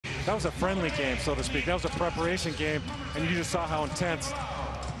that was a friendly game, so to speak. That was a preparation game, and you just saw how intense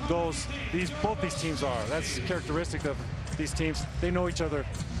both these teams are. That's characteristic of these teams. They know each other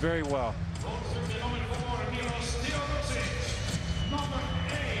very well.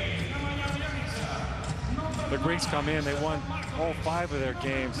 The Greeks come in, they won all 5 of their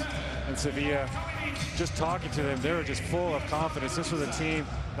games in Sevilla. Just talking to them, they were just full of confidence. This was a team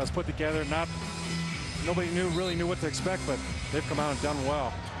that was put together. Nobody really knew what to expect, but they've come out and done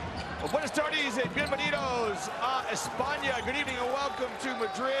well. Buenas tardes and bienvenidos a España. Good evening and welcome to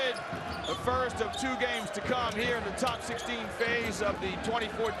Madrid. The first of 2 games to come here in the top 16 phase of the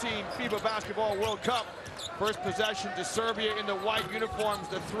 2014 FIBA Basketball World Cup. First possession to Serbia in the white uniforms.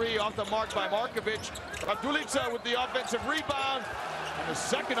 The 3 off the mark by Markovic. Radulica with the offensive rebound. And the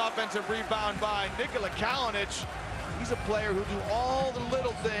second offensive rebound by Nikola Kalinic. He's a player who'll do all the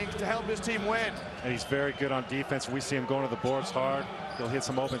little things to help his team win. And he's very good on defense. We see him going to the boards hard. He'll hit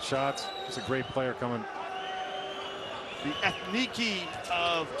some open shots. He's a great player coming. The ethniki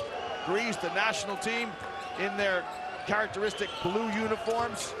of Greece, the national team, in their characteristic blue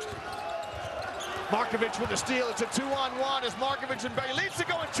uniforms. Markovic with the steal. It's a 2-on-1 as Markovic and Bjelica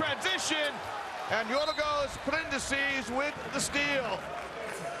go in transition. And Yorgos Prindicides with the steal.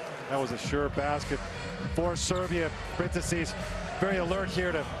 That was a sure basket for Serbia. Prindicides very alert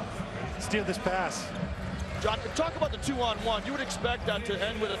here to steal this pass. John, talk about the 2-on-1. You would expect that to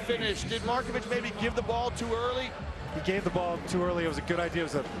end with a finish. Did Markovic maybe give the ball too early? He gave the ball too early. It was a good idea.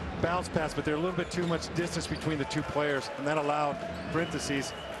 It was a bounce pass, but there's a little bit too much distance between the 2 players, and that allowed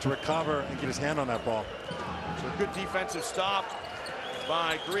Prindicides to recover and get his hand on that ball. So a good defensive stop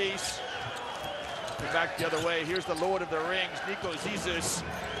by Greece. Back the other way. Here's the Lord of the Rings, Nico Zizis,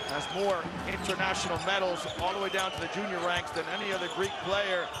 has more international medals all the way down to the junior ranks than any other Greek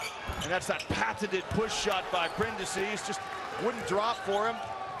player. And that's that patented push shot by Prindicides. Just wouldn't drop for him.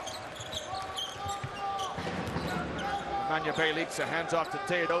 Nemanja Bjelica hands off to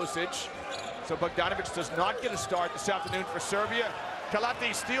Teodosic. So Bogdanovic does not get a start this afternoon for Serbia.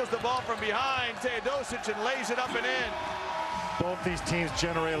 Kalinic steals the ball from behind Teodosic and lays it up and in. Both these teams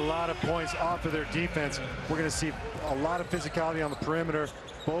generate a lot of points off of their defense. We're going to see a lot of physicality on the perimeter.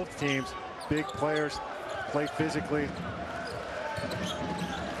 Both teams, big players, play physically.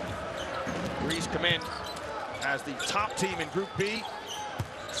 Greece come in as the top team in Group B.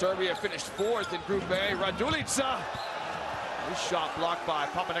 Serbia finished 4th in Group A. Radulica. This shot blocked by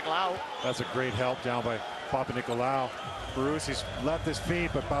Papanikolaou. That's a great help down by Papanikolaou. Barusi's left his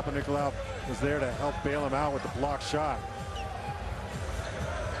feet, but Papanikolaou was there to help bail him out with the blocked shot.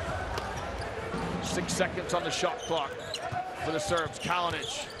 6 seconds on the shot clock for the Serbs.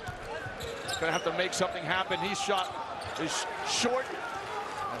 Kalinic gonna have to make something happen. His shot is short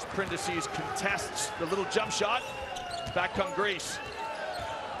as Prindicides contests the little jump shot. Back come Greece.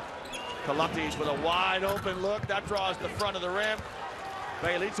 Kalinic with a wide open look. That draws the front of the rim.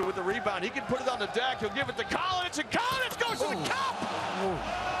 Bjelica with the rebound. He can put it on the deck. He'll give it to Kalinic, and Kalinic goes to the cup!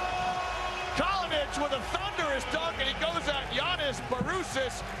 Kalinic with a thunderous dunk, and he goes at Giannis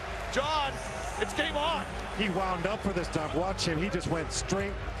Barusis. John, it's game on. He wound up for this dunk. Watch him. He just went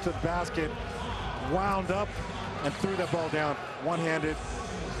straight to the basket, wound up, and threw that ball down one-handed.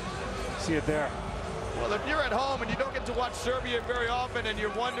 See it there. Well, if you're at home and you don't get to watch Serbia very often and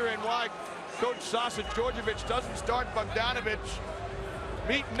you're wondering why Coach Sasa Djordjevic doesn't start Bogdanovic,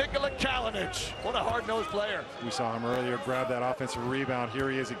 meet Nikola Kalinic. What a hard-nosed player. We saw him earlier grab that offensive rebound. Here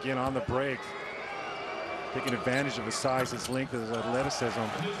he is again on the break, taking advantage of his size, his length, his athleticism.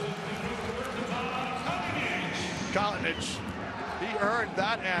 Kalinic, he earned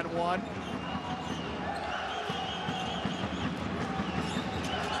that and one.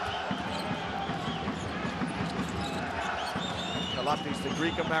 Kalinic, the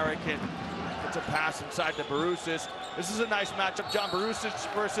Greek-American, gets a pass inside to Barusis. This is a nice matchup, John. Barusis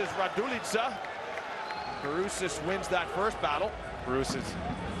versus Radulica. Barusis wins that first battle. Barusis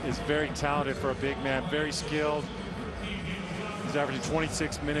is very talented for a big man, very skilled. He's averaging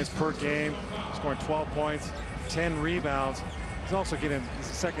 26 minutes per game, scoring 12 points, 10 rebounds. He's also getting the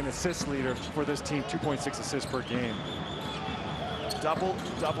second assist leader for this team, 2.6 assists per game. Double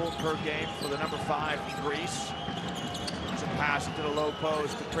per game for the number 5 in Greece. It's a pass into the low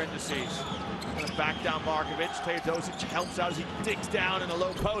post to Prindicides. Back down Markovic. Teodosic helps out as he digs down in the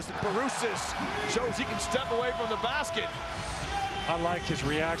low post. And Barusis shows he can step away from the basket. I like his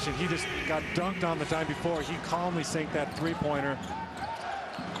reaction. He just got dunked on the time before. He calmly sank that three-pointer.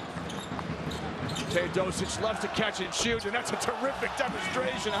 Teodosic loves to catch and shoot, and that's a terrific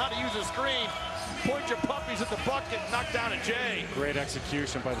demonstration of how to use a screen. Point your puppies at the bucket, knock down a J. Great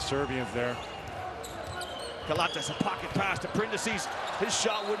execution by the Serbians there. Kalinic, a pocket pass to Prindicides. his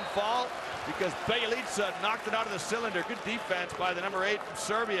shot wouldn't fall because Bjelica knocked it out of the cylinder. Good defense by the number 8 from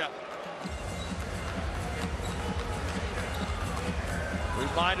Serbia.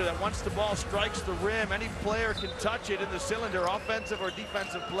 Reminder that once the ball strikes the rim, any player can touch it in the cylinder, offensive or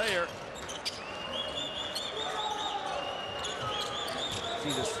defensive player.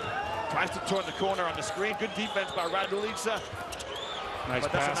 Jesus tries to turn the corner on the screen. Good defense by Radulica. Nice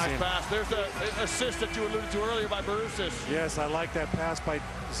but that's passing. a nice pass. There's the assist that you alluded to earlier by Barusis. Yes, I like that pass by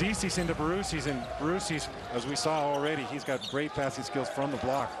Zisis into Barusis. And Barusis, as we saw already, he's got great passing skills from the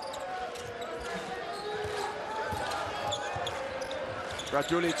block.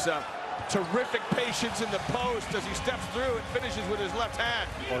 Radulica, terrific patience in the post as he steps through and finishes with his left hand.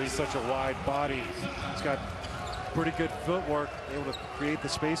 Well, he's such a wide body. He's got pretty good footwork, able to create the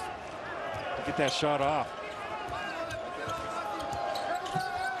space to get that shot off.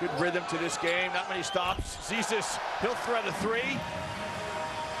 Good rhythm to this game, not many stops. Zisis, he'll thread a 3.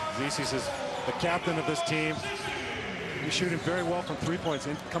 Zisis is the captain of this team. He's shooting very well from 3 points.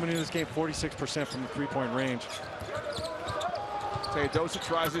 Coming into this game, 46% from the 3-point range. Teodosic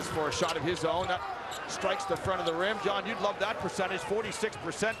tries this for a shot of his own. That strikes the front of the rim. John, you'd love that percentage,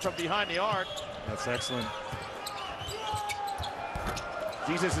 46% from behind the arc. That's excellent.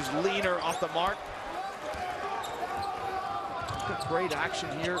 Jesus is leaner off the mark. Great action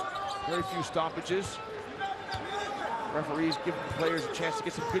here. Very few stoppages. Referees giving the players a chance to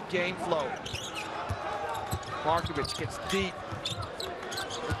get some good game flow. Markovic gets deep.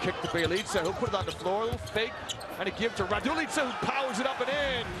 He'll kick to Bjelica. He'll put it on the floor. A little fake. And a give to Radulica, who powers it up and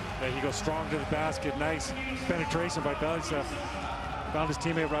in. Yeah, he goes strong to the basket. Nice penetration by Bjelica. Found his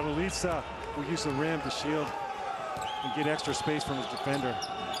teammate Radulica, who used the rim to shield and get extra space from his defender.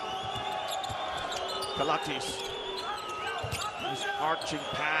 Kalatis. His arching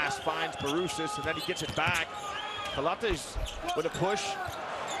pass finds Barusis, and then he gets it back. Kalatis with a push.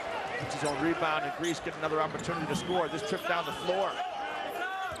 Gets his own rebound, and Greece get another opportunity to score. This trip down the floor.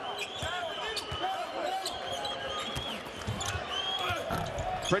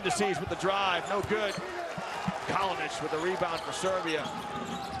 Prindicides with the drive, no good. Kalinic with the rebound for Serbia.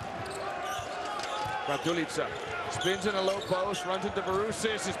 Radulica spins in a low post, runs into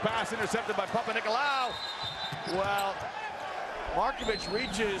Barusis. His pass intercepted by Papanikolaou. Well, Markovic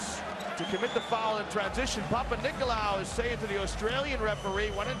reaches to commit the foul in transition. Papanikolaou is saying to the Australian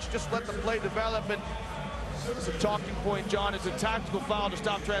referee, why don't you just let the play develop? And it's a talking point, John. It's a tactical foul to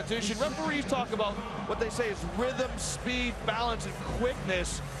stop transition. Referees talk about what they say is rhythm, speed, balance, and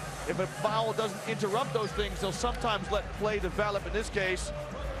quickness. If a foul doesn't interrupt those things, they'll sometimes let play develop. In this case,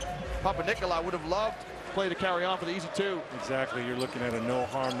 Papanikolaou would have loved play to carry on for the easy 2. Exactly. You're looking at a no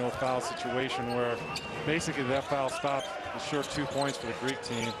harm, no foul situation where basically that foul stops the short 2 points for the Greek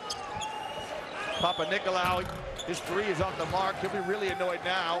team. Papanikolaou, his 3 is off the mark. He'll be really annoyed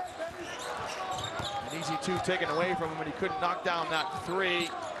now. An easy 2 taken away from him, and he couldn't knock down that 3.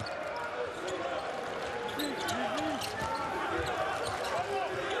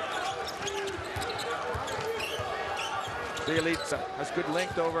 Bjelica has good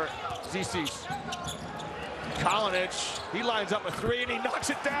length over Zisis. Kalinic, he lines up a 3 and he knocks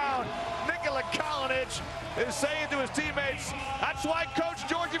it down. Nikola Kalinic is saying to his teammates, that's why Coach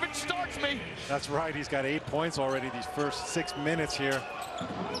Djordjevic starts me. That's right, he's got 8 points already these first 6 minutes here.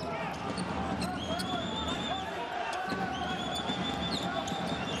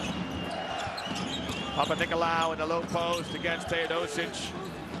 Papanikolaou in the low post against Teodosic.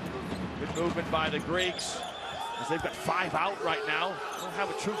 Good movement by the Greeks, as they've got 5 out right now. They don't have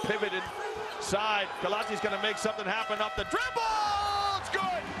a true pivot inside. Kalati's going to make something happen up the dribble. It's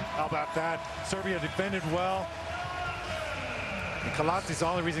good. How about that? Serbia defended well. And Kalati's the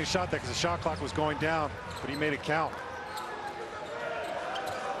only reason he shot that because the shot clock was going down, but he made it count.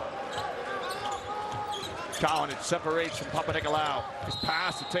 Kalinic separates from Papanikolaou. His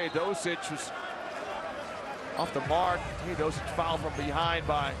pass to Teodosic was off the mark. Teodosic fouled from behind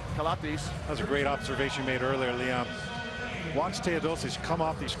by Kalatis. That was a great observation you made earlier, Leon. Watch Teodosic come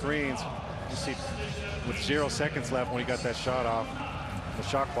off these screens. You see with 0 seconds left when he got that shot off the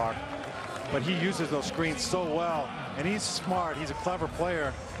shot clock. But he uses those screens so well, and he's smart. He's a clever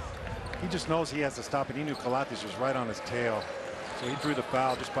player. He just knows he has to stop it. He knew Kalatis was right on his tail. So he drew the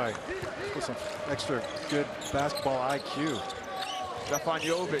foul just with some extra good basketball IQ. Stefan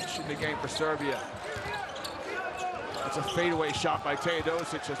Jovic in the game for Serbia. That's a fadeaway shot by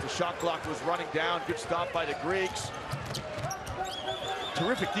Teodosic as the shot clock was running down. Good stop by the Greeks.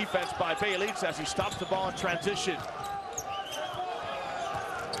 Terrific defense by Bjelica as he stops the ball in transition.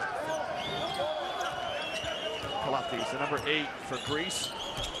 Kalatis, the number 8 for Greece.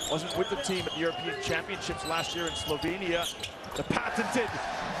 Wasn't with the team at the European Championships last year in Slovenia. The pass patented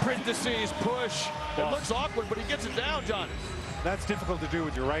Prindisi's push. Well, it looks awkward, but he gets it down, John. That's difficult to do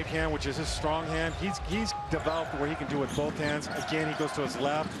with your right hand, which is his strong hand. He's developed where he can do it with both hands. Again, he goes to his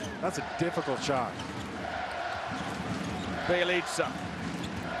left. That's a difficult shot. Bjelica,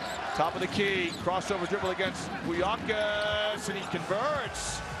 top of the key, crossover dribble against Bujakis, and he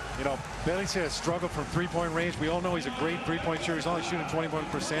converts. You know, Bjelica has struggled from three-point range. We all know he's a great three-point shooter. He's only shooting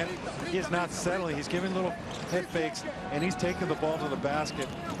 21%. He is not settling. He's giving little head fakes, and he's taking the ball to the basket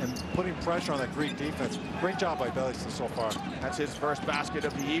and putting pressure on that Greek defense. Great job by Bjelica so far. That's his first basket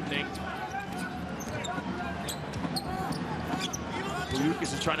of the evening.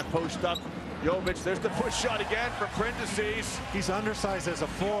 Bujakis is trying to post up Jovic. There's the push shot again from Prindisi's. He's undersized as a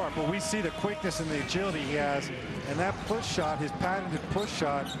four, but we see the quickness and the agility he has. And that push shot, his patented push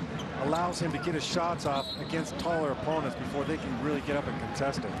shot, allows him to get his shots off against taller opponents before they can really get up and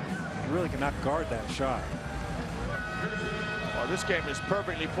contest it. He really cannot guard that shot. Well, this game is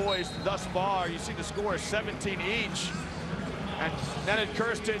perfectly poised thus far. You see the score is 17 each. And Nenad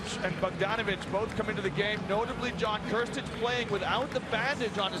Krstić and Bogdanovic both come into the game. Notably, John Krstić playing without the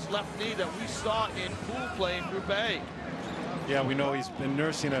bandage on his left knee that we saw in pool play in Group A. Yeah, we know he's been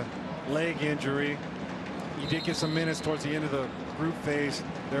nursing a leg injury. He did get some minutes towards the end of the group phase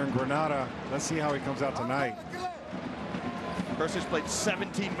there in Granada. Let's see how he comes out tonight. Krstić played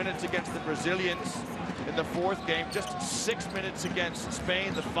 17 minutes against the Brazilians in the fourth game, just 6 minutes against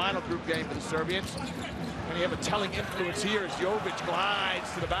Spain, the final group game for the Serbians. And you have a telling influence here as Jovic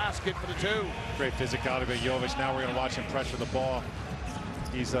glides to the basket for the two. Great physicality by Jovic. Now we're going to watch him pressure the ball.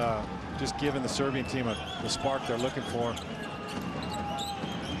 He's just giving the Serbian team the spark they're looking for.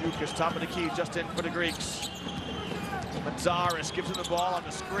 Bujakis, top of the key, just in for the Greeks. Mazaris gives him the ball on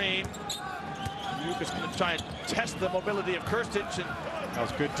the screen. Bujakis going to try and test the mobility of Krstić. And that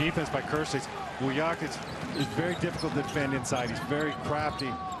was good defense by Krstić. Bujakis is very difficult to defend inside. He's very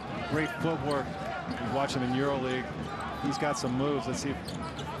crafty, great footwork. You watch him in EuroLeague. He's got some moves. Let's see if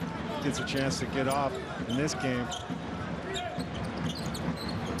he gets a chance to get off in this game.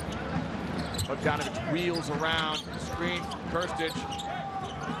 Bogdanovic wheels around the screen. Krstić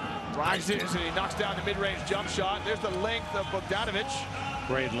rises and he knocks down the mid-range jump shot. There's the length of Bogdanovic.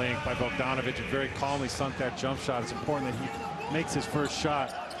 Great length by Bogdanovic. He very calmly sunk that jump shot. It's important that he makes his first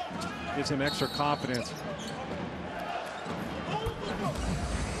shot. Gives him extra confidence.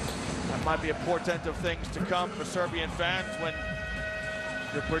 That might be a portent of things to come for Serbian fans when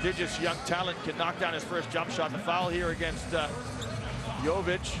the prodigious young talent can knock down his first jump shot. The foul here against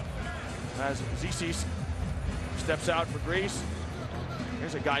Jovic as Zisis steps out for Greece.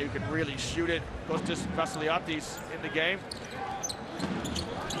 Here's a guy who can really shoot it. Kostas Vasiliadis in the game.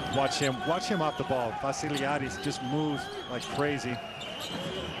 Watch him off the ball. Vasiliadis just moves like crazy,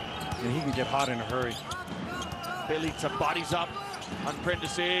 and he can get hot in a hurry. Bjelica bodies up on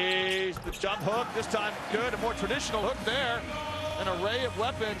Prindisi's. The jump hook, this time good. A more traditional hook there. An array of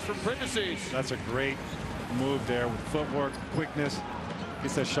weapons from Prindisi's. That's a great move there with footwork, quickness.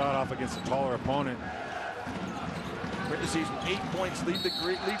 Gets that shot off against a taller opponent. Prindisi's with 8 points leads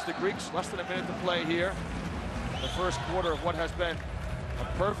the Greeks. Less than a minute to play here. The first quarter of what has been a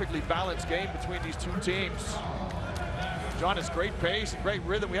perfectly balanced game between these two teams. John, it's great pace and great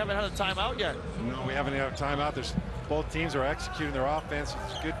rhythm. We haven't had a timeout yet. No, we haven't had a timeout. Both teams are executing their offense.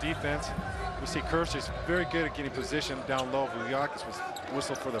 It's good defense. We see Krstić very good at getting position down low. Bujakis was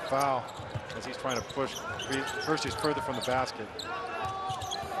whistled for the foul as he's trying to push Krstić further from the basket.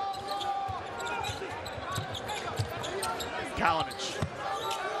 Kalinic.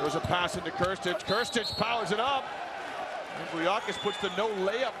 There's a pass into Krstić. Krstić powers it up. And Bujakis puts the no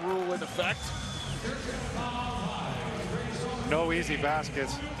layup rule in effect. No easy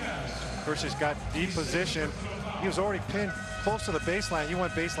baskets. Krstić got deep position. He was already pinned close to the baseline. He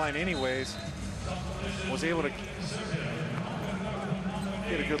went baseline anyways. Was able to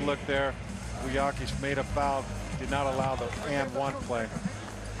get a good look there. Bujakis made a foul. Did not allow the and one play.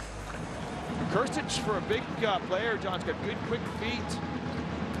 Krstić, for a big player, John's got good, quick feet,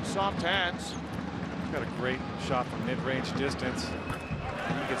 soft hands. He's got a great shot from mid-range distance.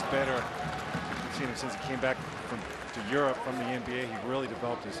 He gets better. I've seen him since he came back to Europe from the NBA. He really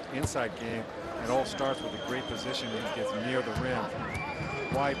developed his inside game. It all starts with a great position. He gets near the rim.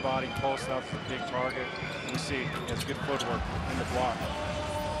 Wide body, post up, big target. We see he has good footwork in the block.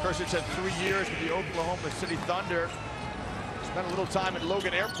 Krstić had 3 years with the Oklahoma City Thunder. Spent a little time at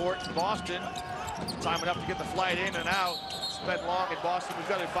Logan Airport in Boston. Time enough to get the flight in and out. Spent long in Boston. We've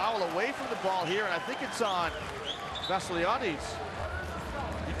got a foul away from the ball here, and I think it's on Vasiliadis.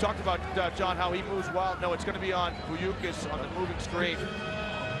 You talked about, John, how he moves well. No, it's going to be on Bujakis on the moving screen.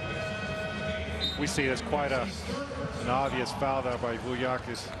 We see it as quite an obvious foul there by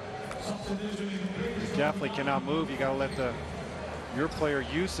Vujakis. You definitely cannot move. You got to let your player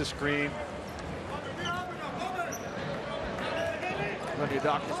use the screen.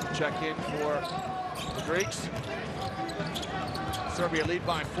 Doctors will check in for the Greeks. Serbia lead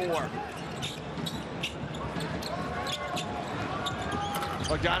by 4.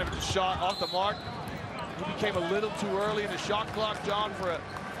 Bogdanovic's shot off the mark. He became a little too early in the shot clock, John,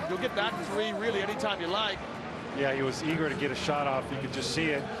 you'll get that 3 really anytime you like. Yeah, he was eager to get a shot off. You could just see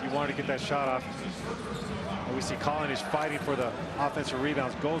it. He wanted to get that shot off. And we see Colin is fighting for the offensive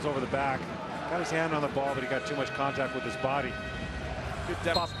rebounds, goes over the back, got his hand on the ball, but he got too much contact with his body. Good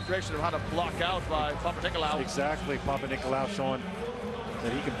demonstration of how to block out by Papanikolaou. Exactly, Papanikolaou showing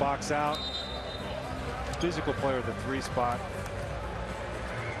that he can box out. Physical player at the 3 spot.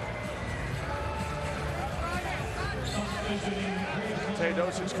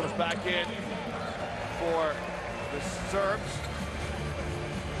 Teodosic comes back in for the Serbs.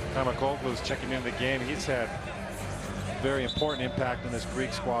 Kamakoglu is checking into the game. He's had very important impact in this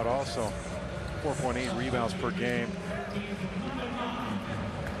Greek squad also. 4.8 rebounds per game.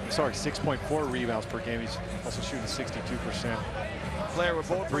 Sorry, 6.4 rebounds per game. He's also shooting 62%. Player with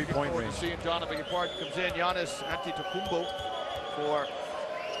both 3-point range. Seeing John, beg your pardon, comes in. Giannis Antetokounmpo for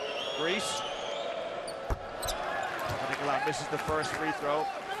Greece. Nikolaou misses the first free throw.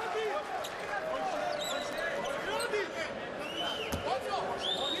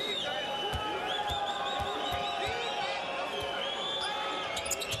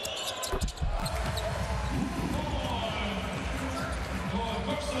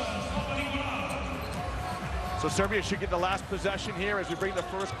 So Serbia should get the last possession here as we bring the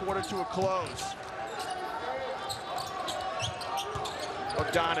first quarter to a close.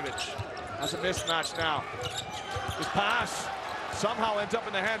 Bogdanovic has a mismatch now. His pass somehow ends up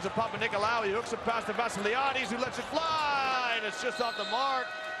in the hands of Papanikolaou. He hooks it past to Vassiliadis, who lets it fly, and it's just off the mark.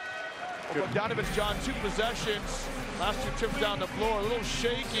 Well, Bogdanovic, John, 2 possessions. Last 2 trips down the floor, a little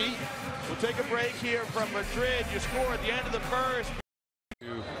shaky. We'll take a break here from Madrid. You score at the end of the first.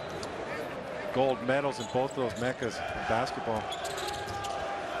 Gold medals in both those meccas in basketball.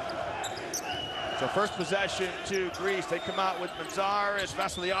 So first possession to Greece. They come out with Manzares.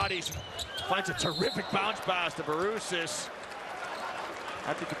 Vassiliadis finds a terrific bounce pass to Barousis.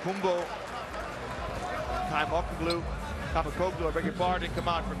 Antetokounmpo, Kamakoglu, I beg your pardon, come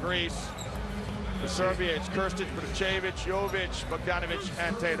out for Greece. For Serbia, it's Krstić, Protasevic, Jovic, Bogdanovic,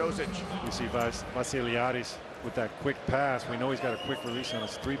 and Teodosic. We see Vassiliadis with that quick pass. We know he's got a quick release on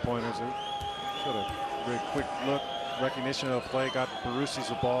his 3-pointers. Showed a very quick look, recognition of the play, got Barousis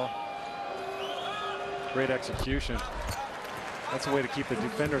the ball. Great execution. That's a way to keep the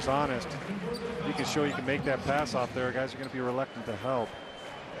defenders honest. You can show you can make that pass off there. Guys are going to be reluctant to help.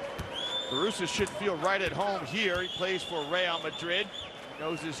 Barousis should feel right at home here. He plays for Real Madrid. He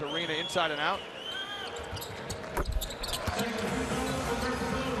knows this arena inside and out.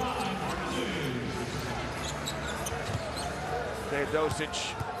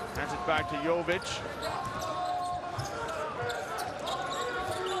 Teodosic hands it back to Jovic.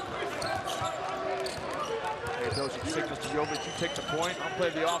 Teodosic signals to Jovic, you take the point, I'll play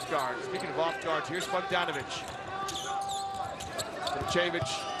the off guard. Speaking of off guards, here's Bogdanovic. Protasevic,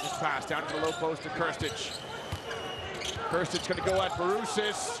 his pass down to the low post to Krstić. Krstić gonna go at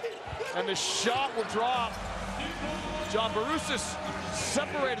Barousis, and the shot will drop. John, Barousis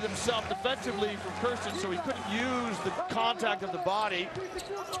separated himself defensively from Krstić, so he couldn't use the contact of the body.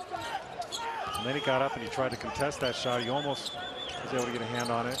 And then he got up and he tried to contest that shot. He almost was able to get a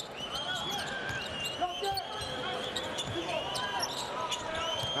hand on it.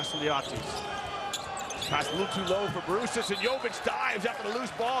 Vassiliadis. Pass a little too low for Barousis, and Jovic dives after the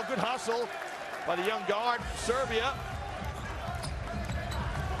loose ball. Good hustle by the young guard from Serbia.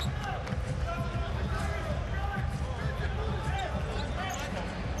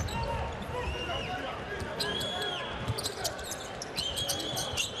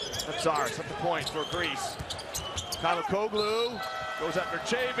 Manzares at the point for Greece. Kamakoglu goes at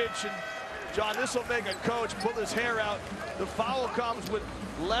Protasevic, and John, this will make a coach pull his hair out. The foul comes with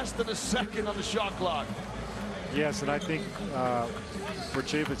less than a second on the shot clock. Yes, and I think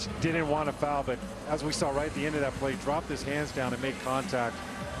Protasevic didn't want to foul, but as we saw right at the end of that play, dropped his hands down and made contact.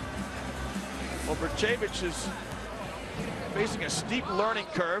 Well, Protasevic is facing a steep learning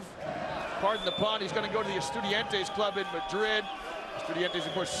curve. Pardon the pun, he's going to go to the Estudiantes club in Madrid. Estudiantes,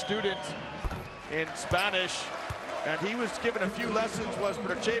 of course, student in Spanish. And he was given a few lessons, was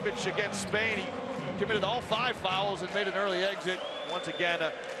Protasevic against Spain. He committed all 5 fouls and made an early exit. Once again,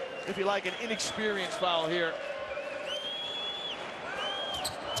 if you like, an inexperienced foul here.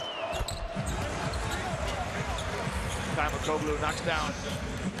 Koglu knocks down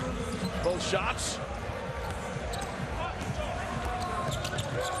both shots.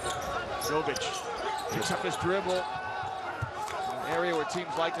 Jovic picks up his dribble. An area where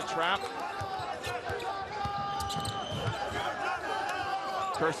teams like to trap.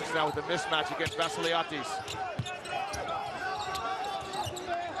 Kursic now with the mismatch against Vasiliadis.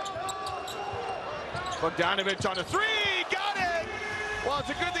 Bogdanovic on the three, got it! Well, it's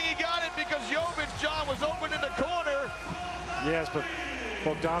a good thing he got it because Jovic, John, was open in the corner. Yes, but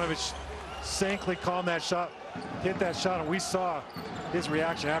Bogdanovic saintly calmed that shot, hit that shot, and we saw his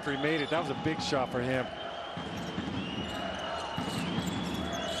reaction after he made it. That was a big shot for him.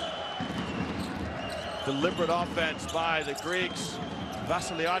 Deliberate offense by the Greeks.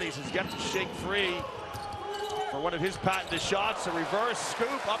 Vasiliadis has got to shake free for one of his patented shots. A reverse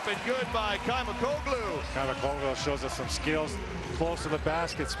scoop up and good by Koglu. Koglu shows us some skills close to the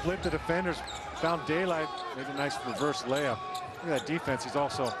basket, split the defenders, found daylight, made a nice reverse layup. Look at that defense. He's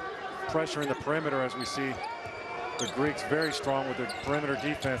also pressuring the perimeter, as we see the Greeks very strong with their perimeter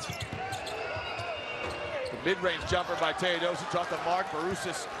defense. The mid-range jumper by Teodosic off the mark.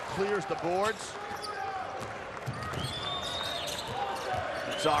 Barusis clears the boards.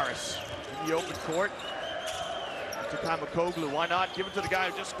 Zaris in the open court. To Koglu, why not? Give it to the guy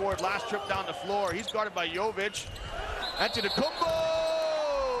who just scored last trip down the floor. He's guarded by Jovic.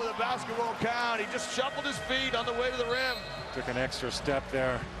 Antetokounmpo, the basket won't count. He just shuffled his feet on the way to the rim. Took an extra step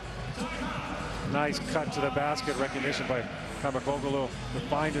there. Nice cut to the basket, recognition by Koglu to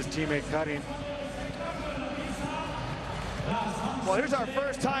find his teammate cutting. Well, here's our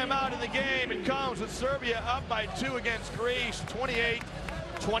first timeout in the game. It comes with Serbia up by 2 against Greece,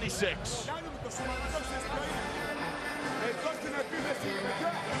 28-26.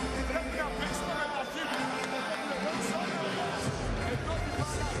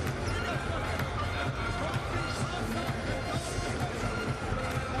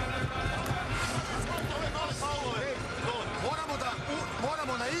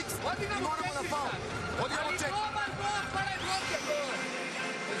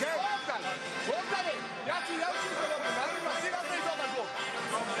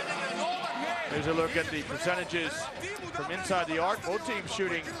 Here's a look at the percentages from inside the arc. Both teams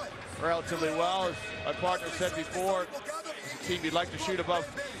shooting relatively well. As my partner said before, as a team you'd like to shoot above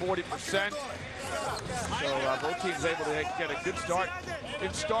 40%. So both teams able to get a good start.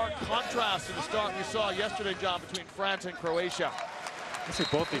 In stark contrast to the start we saw yesterday, John, between France and Croatia. I say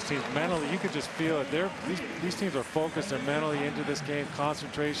both these teams mentally, you could just feel it. These teams are focused. They're mentally into this game,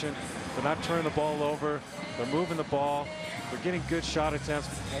 concentration. They're not turning the ball over. They're moving the ball. They're getting good shot attempts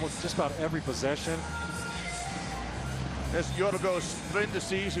almost just about every possession. There's Yorgos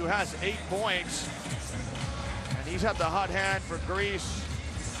Sprindasis, who has 8 points. And he's had the hot hand for Greece.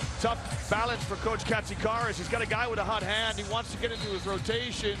 Tough balance for Coach Katsikaris. He's got a guy with a hot hand. He wants to get into his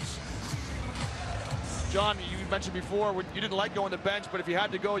rotations. John, you mentioned before you didn't like going to the bench, but if you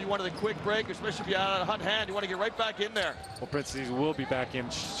had to go, you wanted a quick break, especially if you had a hot hand. You want to get right back in there. Well, Prince will be back in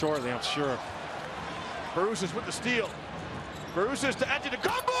shortly, I'm sure. Barusis with the steal. Barusis to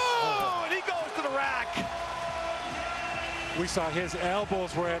Antetokounmpo, and he goes to the rack. We saw his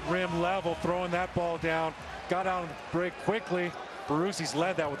elbows were at rim level, throwing that ball down. Got out of the break quickly. Barusis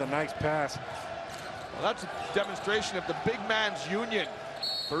led that with a nice pass. Well, that's a demonstration of the big man's union.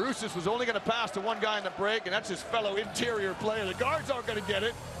 Barusis was only going to pass to one guy in the break, and that's his fellow interior player. The guards aren't going to get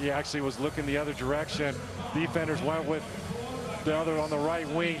it. He actually was looking the other direction. Defenders went with the other on the right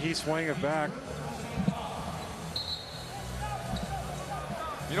wing. He swung it back.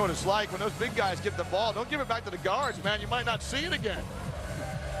 You know what it's like when those big guys get the ball. Don't give it back to the guards, man. You might not see it again.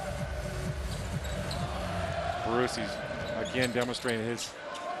 Barusis again demonstrating his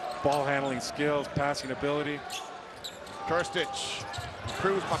ball handling skills, passing ability. Kursic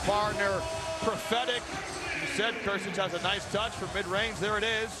improves my partner. Prophetic. You said Kursic has a nice touch for mid-range. There it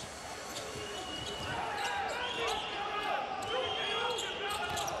is.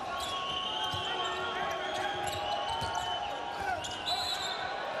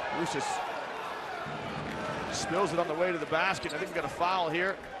 Barusis spills it on the way to the basket. I think we got a foul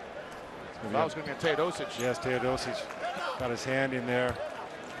here. Foul's going to be on Teodosic. Yes, Teodosic got his hand in there.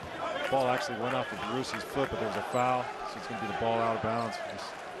 Ball actually went off of Barusi's foot, but there was a foul, so it's going to be the ball out of bounds.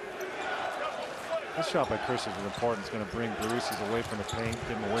 This shot by Kursic was important. It's going to bring Barusi's away from the paint,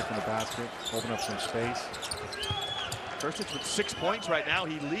 get him away from the basket, open up some space. Kursic with 6 points right now.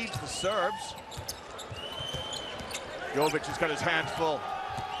 He leads the Serbs. Jovic has got his hands full.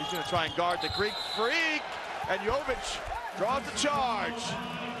 He's going to try and guard the Greek freak, and Jovic draws the charge.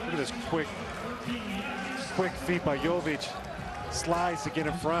 Look at this quick feet by Jovic. Slides to get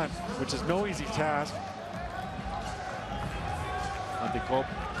in front, which is no easy task.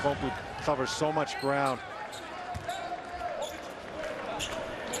 Antetokounmpo covers so much ground.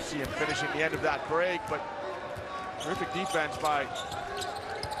 See him finishing the end of that break, but terrific defense by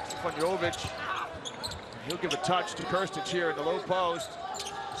Stankovic. He'll give a touch to Krstić here in the low post.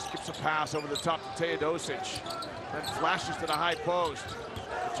 Skips a pass over the top to Teodosic. Then flashes to the high post.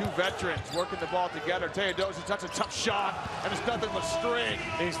 The two veterans working the ball together. Teodosic, that's a tough shot, and it's nothing but string.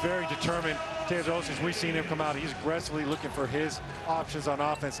 He's very determined. Teodosic, we've seen him come out. He's aggressively looking for his options on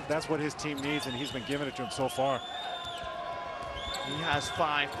offense. That's what his team needs, and he's been giving it to him so far. He has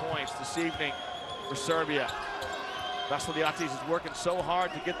 5 points this evening for Serbia. Vassiliadis is working so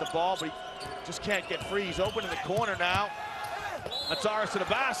hard to get the ball, but he just can't get free. He's open in the corner now. Matsaris to the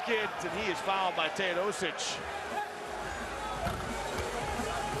basket, and he is fouled by Teodosic.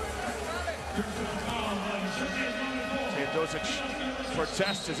 Teodosic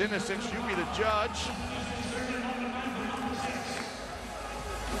protests his innocence. You be the judge.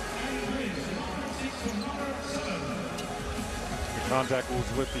 Contact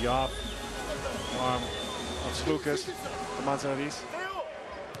was with the off arm of Slukas to Matsaris.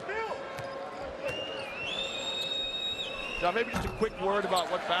 Now, maybe just a quick word about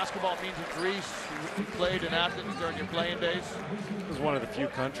what basketball means in Greece. You played in Athens during your playing days. It was one of the few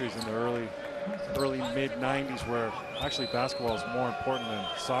countries in the early mid-90s where actually basketball is more important than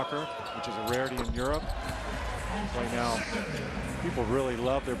soccer, which is a rarity in Europe. Right now, people really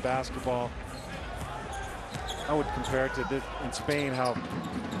love their basketball. I would compare it to this in Spain, how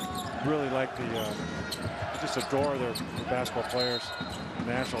really like just adore their basketball players,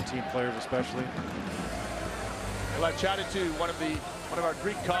 national team players especially. Well, I chatted to one of our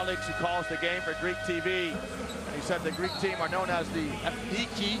Greek colleagues who calls the game for Greek TV. He said the Greek team are known as the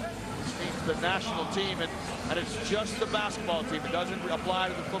Ethniki, which means the national team, and it's just the basketball team. It doesn't apply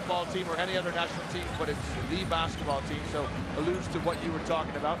to the football team or any other national team, but it's the basketball team. So alludes to what you were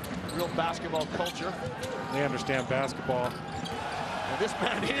talking about, real basketball culture. They understand basketball. And this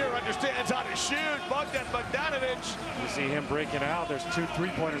man here understands how to shoot, Bogdan Bogdanovic. You see him breaking out. There's 2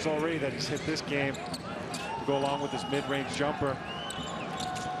 3-pointers already that he's hit this game to go along with his mid-range jumper.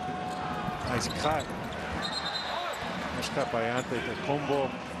 Nice cut. Nice cut by Antetokounmpo.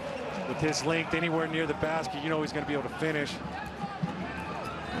 With his length anywhere near the basket, you know he's going to be able to finish.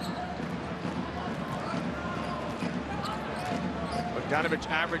 Bogdanovic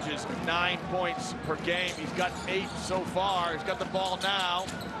averages 9 points per game. He's got 8 so far. He's got the ball now.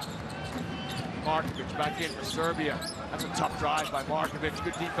 Markovic back in for Serbia. That's a tough drive by Markovic.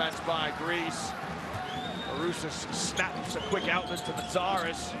 Good defense by Greece. Marousas snaps a quick outlet to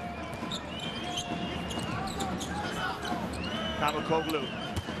Matsaris. Pavloglu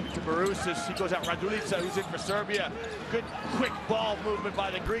to Marousas. He goes out Radulica, who's in for Serbia. Good quick ball movement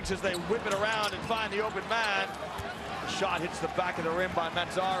by the Greeks as they whip it around and find the open man. The shot hits the back of the rim by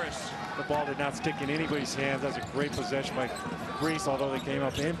Matsaris. The ball did not stick in anybody's hands. That's a great possession by Greece, although they came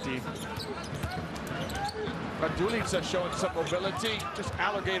up empty. Radulica showing some mobility. Just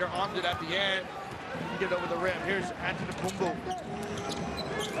alligator armed it at the end. Get it over the rim. Here's Antetokounmpo.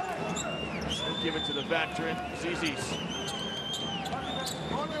 He'll give it to the veteran, Zizis.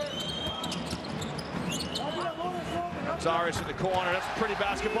 Matsaris in the corner. That's pretty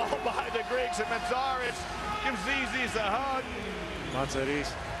basketball by the Greeks, and Matsaris gives Zizis a hug.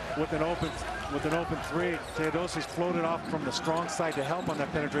 Matsaris with an open 3. Teodosic floated off from the strong side to help on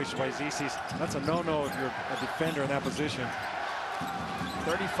that penetration by Zizis. That's a no-no if you're a defender in that position.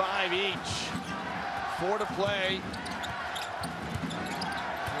 35 each. 4 to play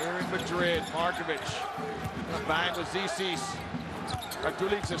here in Madrid. Markovic bang with Zizis.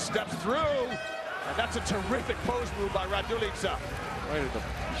 Radulica steps through, and that's a terrific post move by Radulica. Right at the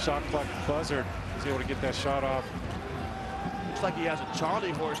shot clock buzzer, he's able to get that shot off. Looks like he has a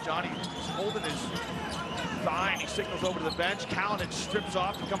Charlie horse, Johnny. He's holding his thigh, and he signals over to the bench. Kalinic strips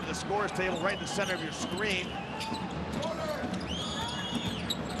off to come to the scorer's table right in the center of your screen.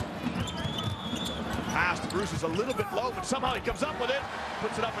 Pass to Bruce is a little bit low, but somehow he comes up with it,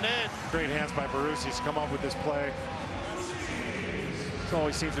 puts it up and in. Great hands by Barus. He's come up with this play. He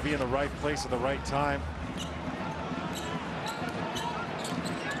always seems to be in the right place at the right time.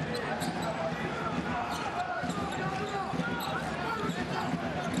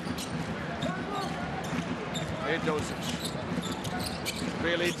 Teodosic.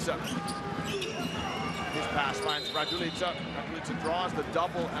 Bjelica. His pass finds Radulica. Radulica draws the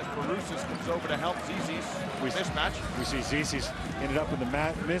double as Marousas comes over to help Zizis. Mismatch. We see Zizis ended up in the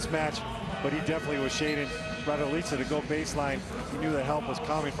mismatch, but he definitely was shading Radulica to go baseline. He knew the help was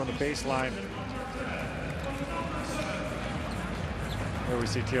coming from the baseline. There we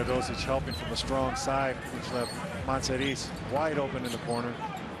see Teodosic helping from the strong side, which left Mansaris wide open in the corner.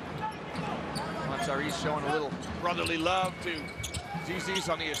 Mansaris showing a little brotherly love to Zizis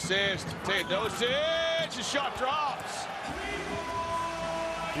on the assist. Teodosic, his shot drops.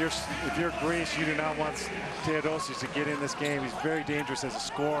 If you're Greece, you do not want Teodosic to get in this game. He's very dangerous as a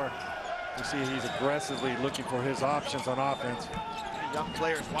scorer. You see he's aggressively looking for his options on offense. Young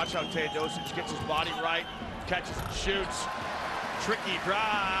players, watch how Teodosic gets his body right, catches and shoots. Tricky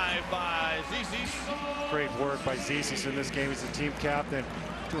drive by Zizis. Great work by Zizis in this game. He's the team captain,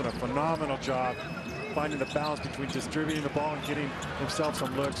 doing a phenomenal job finding the balance between distributing the ball and getting himself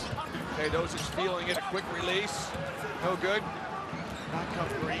some looks. Teodosic feeling it, a quick release. No good. Back up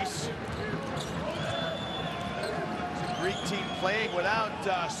Greece. It's a Greek team playing without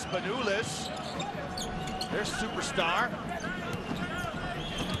Spanoulis, their superstar.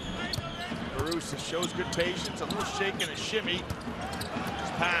 Barusa shows good patience, a little shake and a shimmy.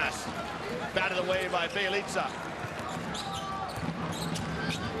 Just pass, batted away by Bjelica.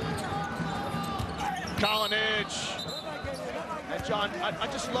 Kalinic. And John, I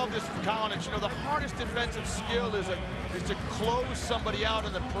just love this from Kalinic. You know, the hardest defensive skill is to close somebody out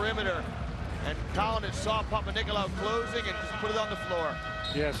on the perimeter. And Kalinic saw Papanikolaou closing and just put it on the floor.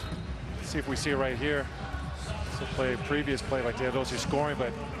 Yes. Let's see if we see it right here. It's a previous play like Teodosic scoring,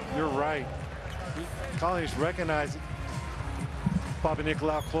 but you're right. Kalinic recognized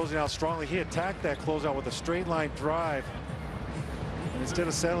Papanikolaou closing out strongly. He attacked that closeout with a straight line drive. And instead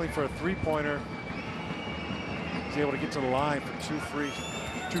of settling for a three-pointer, he's able to get to the line for two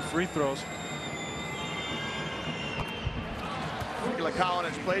free throws. Nikola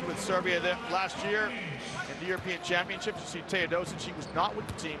Kalinic played with Serbia last year in the European Championships. You see Teodosic, he was not with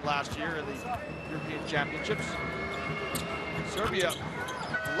the team last year in the European Championships. Serbia,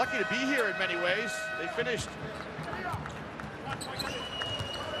 lucky to be here in many ways. They finished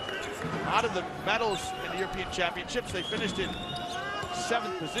out of the medals in the European Championships. They finished in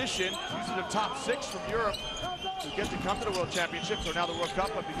 7th position, using the top 6 from Europe to get to come to the World Championships or now the World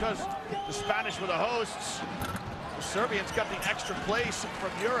Cup. But because the Spanish were the hosts, the Serbians got the extra place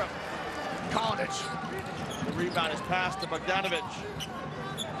from Europe. Kalinic. The rebound is passed to Bogdanovic.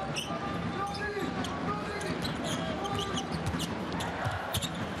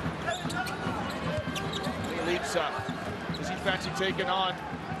 Bjelica. Does he fancy taking on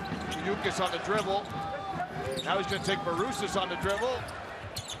Yukis on the dribble? Now he's going to take Barusis on the dribble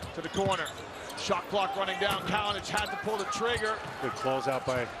to the corner. Shot clock running down. Kalinic had to pull the trigger. Good closeout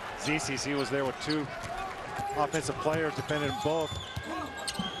by Zizis. He was there with 2 offensive players, defending both.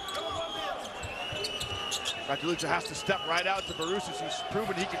 Bjelica has to step right out to Barusis, who's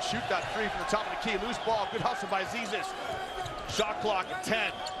proven he can shoot that 3 from the top of the key. Loose ball, good hustle by Zizis. Shot clock at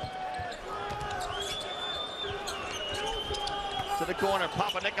 10. To the corner,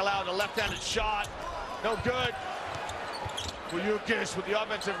 Papanikolaou, the left-handed shot. No good. Yukis with the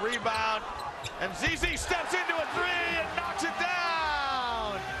offensive rebound. And Zizi steps into a 3 and knocks it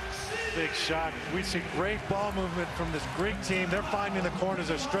down. Big shot. We see great ball movement from this Greek team. They're finding the corners,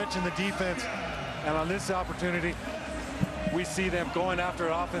 they're stretching the defense. And on this opportunity, we see them going after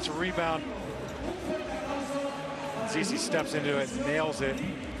an offensive rebound. Zizi steps into it, nails it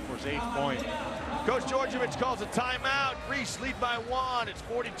for his 8th point. Coach Djordjevic calls a timeout. Greece lead by 1. It's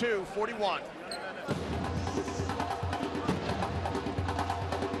 42-41.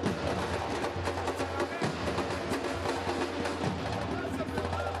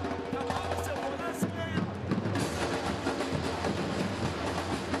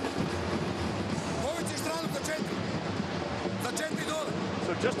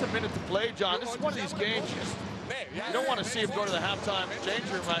 So just a minute to play, John. This is one of these games you don't want to see him go to the halftime change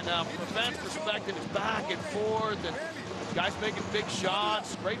room right now. From a fan's perspective, it's back and forth, and guys making big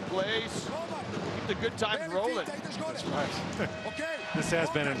shots, great plays. Keep the good times rolling. That's right. This has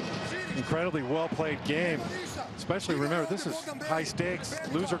been an incredibly well-played game. Especially, remember, this is high stakes.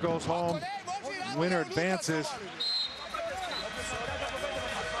 Loser goes home, winner advances.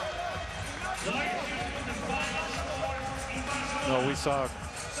 No, we saw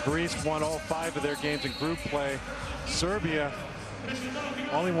Greece won all 5 of their games in group play. Serbia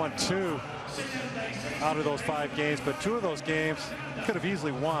only won 2 out of those 5 games, but 2 of those games they could have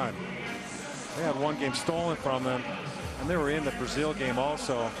easily won. They had 1 game stolen from them, and they were in the Brazil game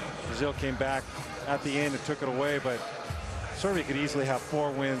also. Brazil came back at the end and took it away, but Serbia could easily have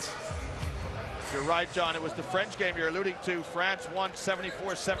 4 wins. You're right, John. It was the French game you're alluding to. France won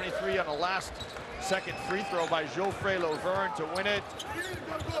 74-73 on the last second free throw by Geoffrey Lauvergne to win it.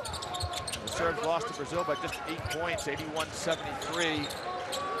 The Serbs lost to Brazil by just 8 points, 81-73.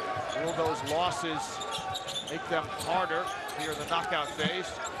 Will those losses make them harder here in the knockout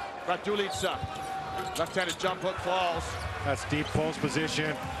phase? Bjelica Left-handed jump hook falls. That's deep post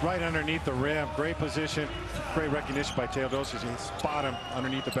position, right underneath the rim. Great position, great recognition by Teodosic. He spot him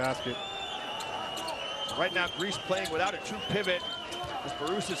underneath the basket. Right now, Greece playing without a true pivot. As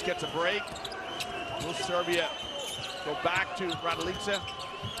Barusis gets a break. Will Serbia go back to Raduljic?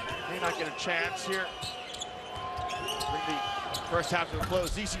 May not get a chance here. Bring the first half to a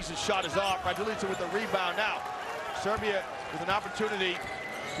close. Zizic's shot is off. Raduljic with the rebound now. Serbia with an opportunity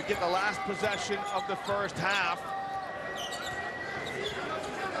to get the last possession of the first half.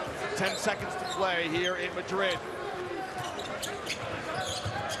 10 seconds to play here in Madrid.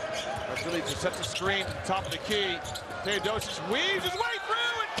 Raduljic sets a screen at the top of the key. Teodosic weaves his way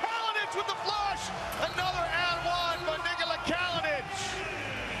through, and Kalinic with the flush. Another and one by Nikola Kalinic.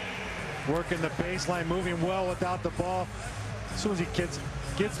 Working the baseline, moving well without the ball. As soon as he gets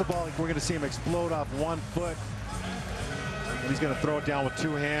the ball, we're going to see him explode off 1 foot. And he's going to throw it down with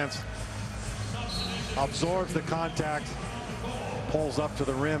 2 hands. Absorbs the contact, pulls up to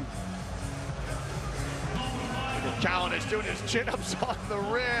the rim. Kalinic doing his chin-ups on the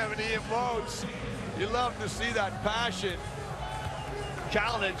rim, and he emotes. You love to see that passion.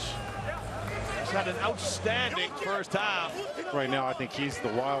 Kalinic has had an outstanding first half. Right now, I think he's the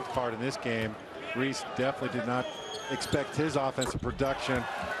wild card in this game. Greece definitely did not expect his offensive production.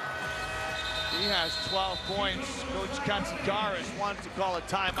 He has 12 points. Coach Katsikaris wants to call a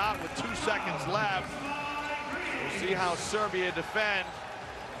timeout with 2 seconds left. We'll see how Serbia defend.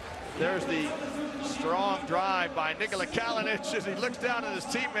 There's the strong drive by Nikola Kalinic as he looks down at his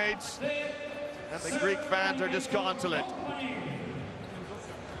teammates. And the Greek fans are disconsolate.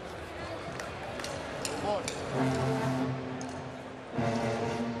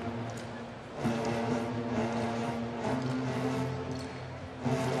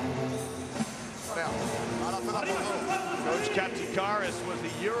 Coach Katsikaris was the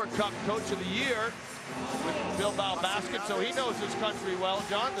Eurocup Coach of the Year with Bilbao Basket, so he knows his country well.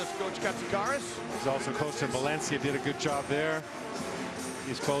 John, this Coach Katsikaris. He's also coached in Valencia, did a good job there.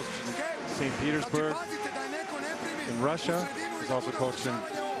 He's coached in St. Petersburg in Russia. He's also coached in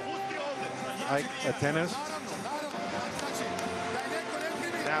Athens.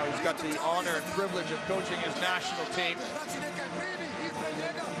 Now he's got the honor and privilege of coaching his national team.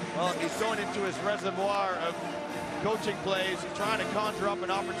 Well, he's going into his reservoir of coaching plays. He's trying to conjure up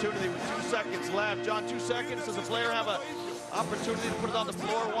an opportunity with 2 seconds left. John, 2 seconds. Does the player have an opportunity to put it on the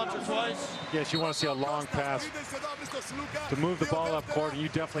floor once or twice? Yes, you want to see a long pass to move the ball up court. You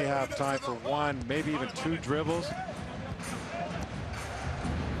definitely have time for 1, maybe even 2 dribbles.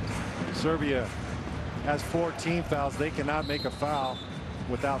 Serbia has 14 fouls. They cannot make a foul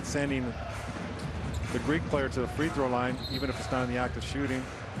without sending the Greek player to the free throw line, even if it's not in the act of shooting.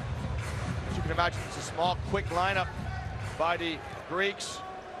 As you can imagine, it's a small, quick lineup by the Greeks.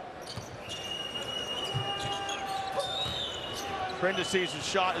 Prindic's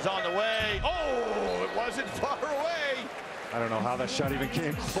shot is on the way. Oh, it wasn't far away. I don't know how that shot even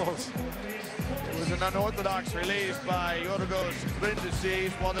came close. It was an unorthodox release by Yorgos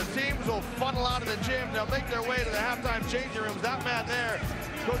Prindis. While the teams will funnel out of the gym, they'll make their way to the halftime changing rooms. That man there,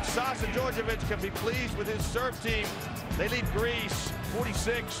 Coach Sasa Djordjevic, can be pleased with his serve team. They lead Greece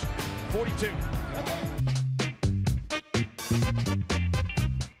 46-42.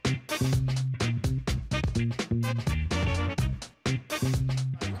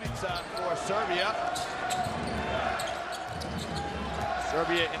 For Serbia.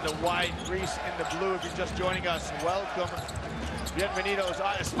 Serbia in the white, Greece in the blue. If you're just joining us, welcome. Bienvenidos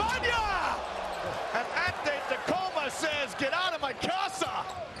a España! And Ante Tacoma says, get out of my casa!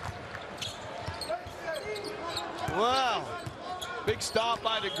 Wow. Big stop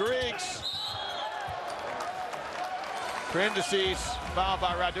by the Greeks. Prindis fouled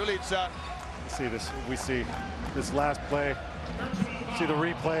by Raduljic. We see this last play. See the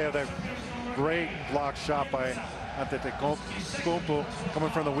replay of that great block shot by Antetokounmpo coming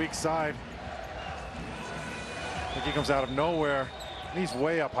from the weak side. I think he comes out of nowhere. He's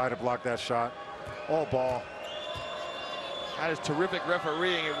way up high to block that shot. All ball. That is terrific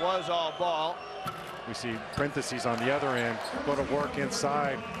refereeing. It was all ball. We see Prindis on the other end. Go to work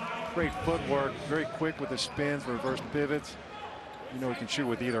inside. Great footwork. Very quick with his spins, reverse pivots. You know he can shoot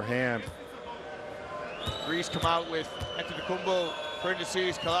with either hand. Greece come out with Antetokounmpo,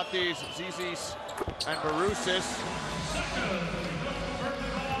 Prindis, Kalatis, Zizis, and Barusis.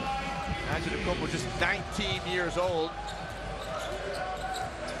 Antetokounmpo just 19 years old.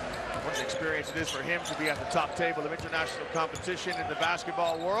 What an experience it is for him to be at the top table of international competition in the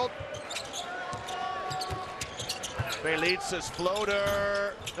basketball world. Bjelica's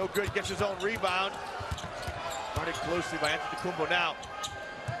floater, no good, gets his own rebound. Guarded closely by Antetokounmpo now.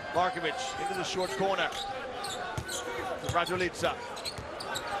 Markovic into the short corner. Radulica.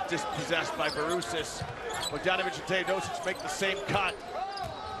 Dispossessed by Barusis. Bogdanovic and Teodosic make the same cut.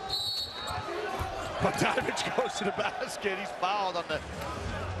 Bogdanovic goes to the basket. He's fouled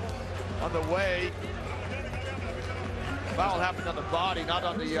on the way. Foul happened on the body, not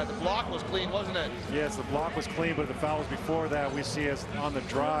on the block was clean, wasn't it? Yes, the block was clean, but the foul was before that. We see as on the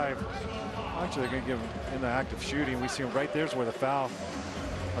drive. Actually, they're going to give him in the act of shooting. We see him right there's where the foul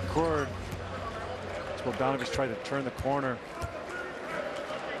occurred. Bogdanovic tried to turn the corner.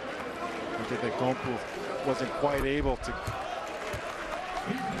 I think that Gompu wasn't quite able to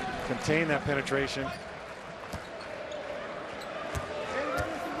contain that penetration.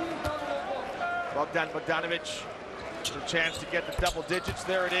 Bogdanovic, a chance to get the double digits.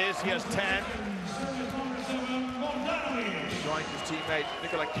 There it is. He has 10. Joins his teammate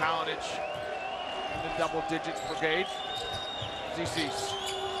Nikola Kalinic in the double digits brigade. Zisis,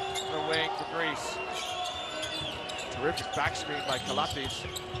 the wing for Greece. Terrific back screen by Kalatis.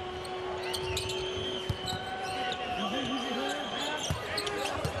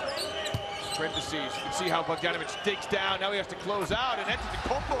 Parentheses. You can see how Bogdanovic digs down. Now he has to close out and enter the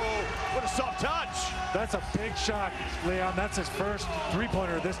combo. What a soft touch. That's a big shot, Leon. That's his first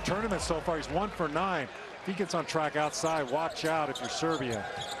three-pointer of this tournament so far. He's 1 for 9. If he gets on track outside, watch out if you're Serbia.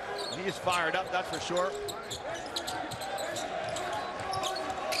 He is fired up, that's for sure.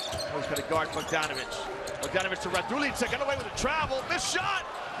 He's got to guard Bogdanovic. Bogdanovic to Radulica, got away with a travel, missed shot,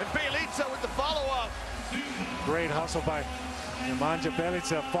 and Bjelica with the follow-up. Great hustle by Nemanja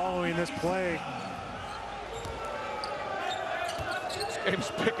Bjelica following this play. This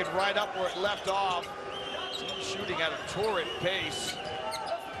game's picking right up where it left off. Shooting at a torrid pace.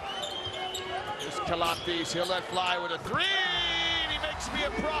 This Kalatis, he'll let fly with a three. He makes me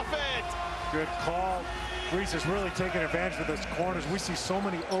a prophet. Good call. Greece is really taking advantage of those corners. We see so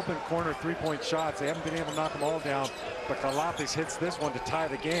many open corner three-point shots. They haven't been able to knock them all down, but Kalatis hits this one to tie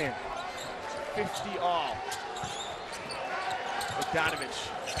the game. 50 all. Bogdanovic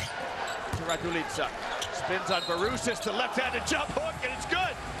to Radulica. Spins on Barusis to left-handed jump hook, and it's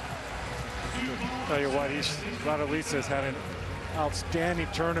good. Tell you what, Radulica has had an outstanding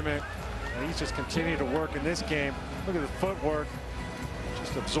tournament, and he's just continued to work in this game. Look at the footwork.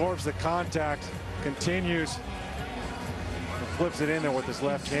 Just absorbs the contact, continues, and flips it in there with his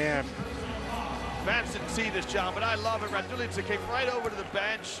left hand. Fans didn't see this, John, but I love it. Radulica came right over to the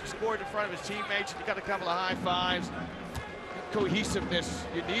bench, scored in front of his teammates. He got a couple of high fives. Cohesiveness,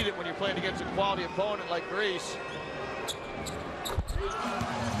 you need it when you're playing against a quality opponent like Greece.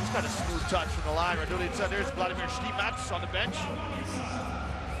 He's got a smooth touch from the line. Radulica, there's Vladimir Stimac on the bench.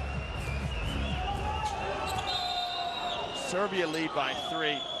 Serbia lead by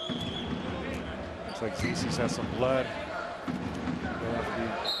 3. Looks like Zisis has some blood. They'll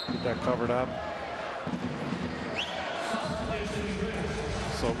have to get that covered up.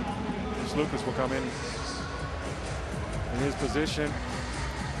 So Lucas will come in his position.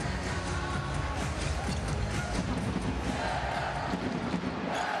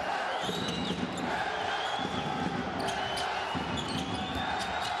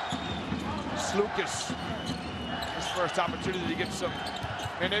 Lucas, his first opportunity to get some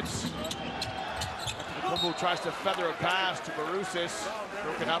minutes. Kumbu tries to feather a pass to Barusis,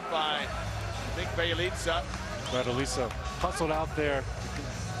 broken up by, I think, Bjelica. Radulica hustled out there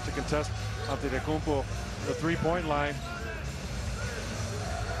to contest Antetokounmpo the three-point line.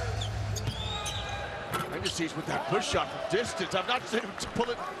 Indices with that push shot from distance. I'm not saying to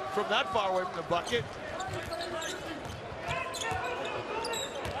pull it from that far away from the bucket.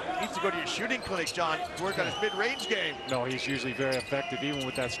 Needs to go to your shooting clinic, John, to work on his mid-range game. No, he's usually very effective, even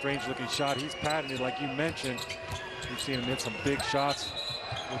with that strange-looking shot. He's patented, like you mentioned. We've seen him hit some big shots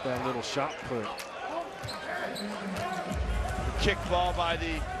with that little shot put. Kick ball by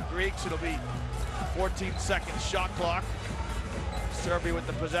the Greeks. It'll be 14-second shot clock. Serbia with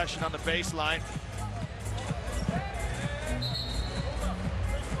the possession on the baseline.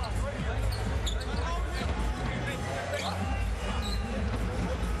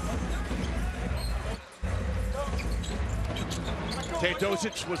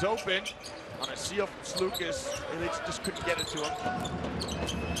 Teodosic was open on a seal from Slukas, and they just couldn't get it to him.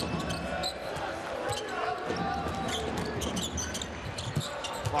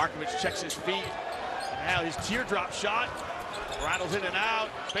 Markovic checks his feet. Now his teardrop shot rattles in and out.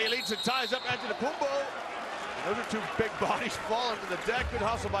 Bjelica ties up Antetokounmpo. Those are two big bodies falling to the deck. Good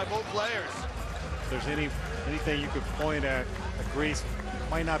hustle by both players. If there's anything you could point at, Greece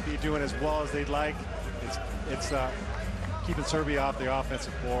might not be doing as well as they'd like. It's keeping Serbia off the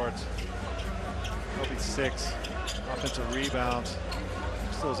offensive boards. There'll be 6 offensive rebounds.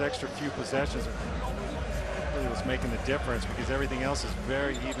 just those extra few possessions are really what's making the difference, because everything else is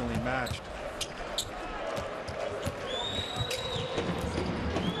very evenly matched.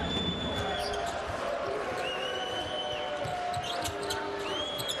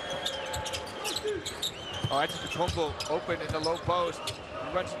 All right, Kumbo open in the low post.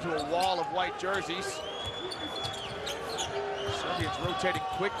 He runs into a wall of white jerseys. Serbians rotating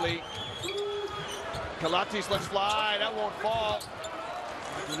quickly. Kalatis lets fly, that won't fall.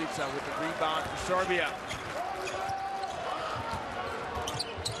 Dulica with the rebound for Serbia.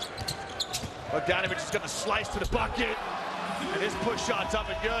 Bogdanovic is going to slice to the bucket, and his push shot's up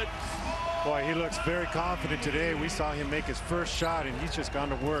and good. Boy, he looks very confident today. We saw him make his first shot, and he's just gone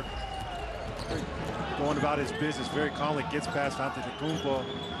to work. Going about his business very calmly, gets past Antetokounmpo,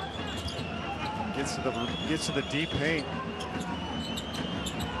 gets to the deep paint.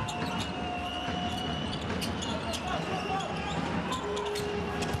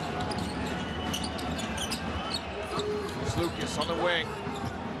 Lucas on the wing.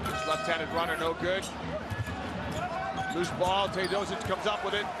 His left-handed runner, no good. Loose ball, Teodosic comes up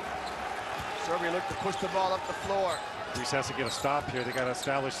with it. Serbia look to push the ball up the floor. Greece has to get a stop here. They got to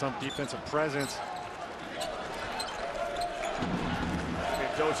establish some defensive presence.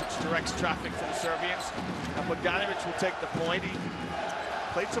 Teodosic directs traffic for the Serbians. Now Bogdanovic will take the point. He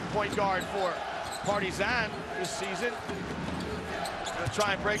played some point guard for Partizan this season. Gonna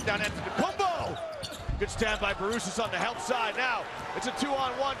try and break down Antetokounmpo. Good stand by Barusis on the help side. Now it's a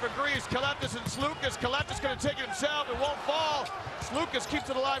 2-on-1 for Greece. Kalatis and Sloukas. Kalatis going to take it himself. It won't fall. Sloukas keeps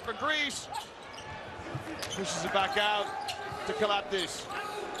it alive for Greece. Pushes it back out to Kalatis.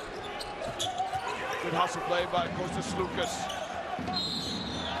 Good hustle play by Kostas Sloukas.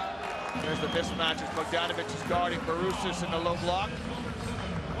 There's the mismatch as Bogdanovic is guarding Barusis in the low block.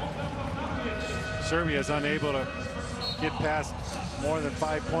 Serbia is unable to get past more than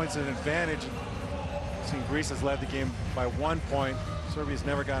 5 points in advantage. Seen Greece has led the game by 1 point. Serbia's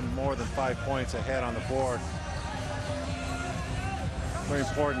never gotten more than 5 points ahead on the board. Very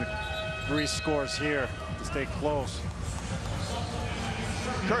important Greece scores here to stay close.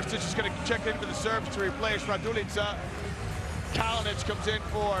 Krstić is going to check in for the Serbs to replace Radulica. Kalinic comes in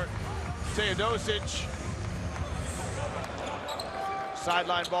for Teodosic.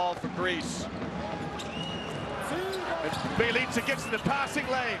 Sideline ball for Greece. Bjelica gets in the passing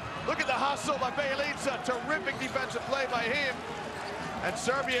lane. Look at the hustle by Bjelica. Terrific defensive play by him. And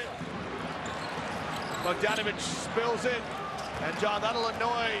Serbia, Bogdanovic spills it. And John, that'll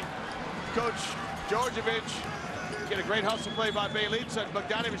annoy Coach Djordjevic. Get a great hustle play by Bjelica, and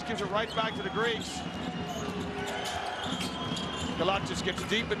Bogdanovic gives it right back to the Greeks. Kalatis gets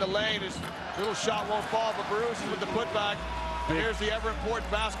deep in the lane. His little shot won't fall, but Barusis with the putback. And here's the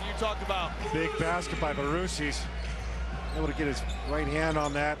ever-important basket you talked about. Big basket by Barusis. Able to get his right hand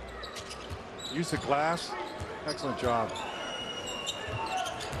on that. Use the glass. Excellent job.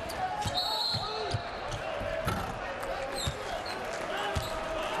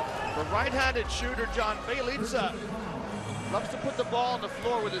 The right-handed shooter, John Bjelica, loves to put the ball on the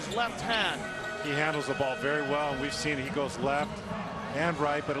floor with his left hand. He handles the ball very well, and we've seen he goes left and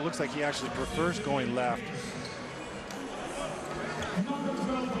right, but it looks like he actually prefers going left.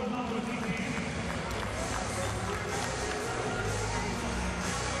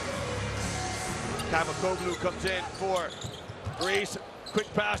 Kavakoglu comes in for Greece.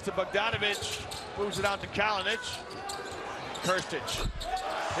 Quick pass to Bogdanovic. Moves it out to Kalinic. Krstić.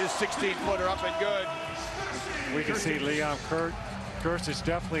 His 16-footer up and good. We can see Leon Krstić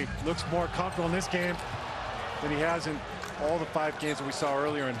definitely looks more comfortable in this game than he has in all the 5 games that we saw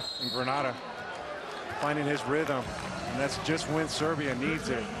earlier in Granada. Finding his rhythm, and that's just when Serbia needs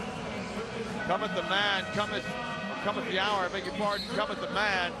it. Cometh the man, cometh the hour, I beg your pardon, cometh the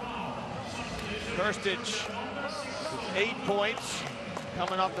man. Krstić, 8 points,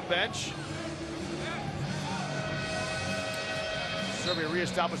 coming off the bench. Serbia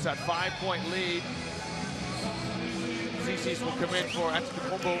reestablished that 5-point lead. Zisis will come in for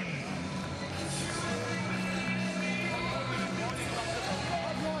Antetokounmpo.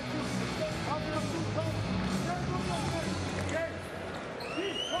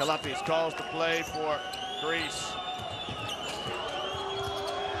 Kalatis calls the play for Greece.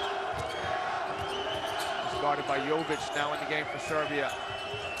 He's guarded by Jovic now in the game for Serbia.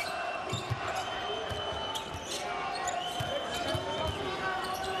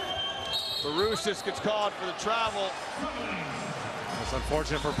 Barusis gets called for the travel. It's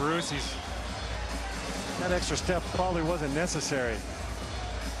unfortunate for Barusis. That extra step probably wasn't necessary.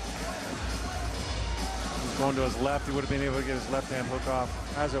 He's going to his left. He would have been able to get his left-hand hook off.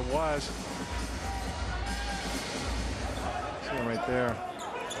 As it was, see him right there.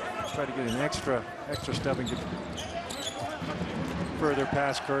 Try to get an extra step and get further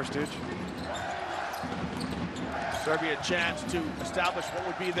past Krstić. Serbia a chance to establish what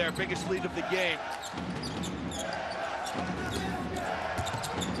would be their biggest lead of the game.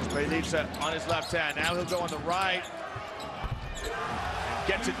 Bjelica on his left hand. Now he'll go on the right.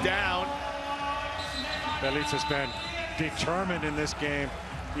 Gets it down. Bjelica's been determined in this game.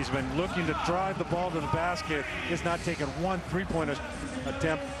 He's been looking to drive the ball to the basket. He's not taken one three-point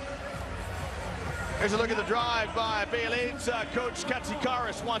attempt. Here's a look at the drive by Bjelica. Coach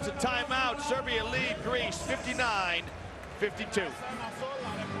Katsikaris wants a timeout. Serbia lead Greece 59-52.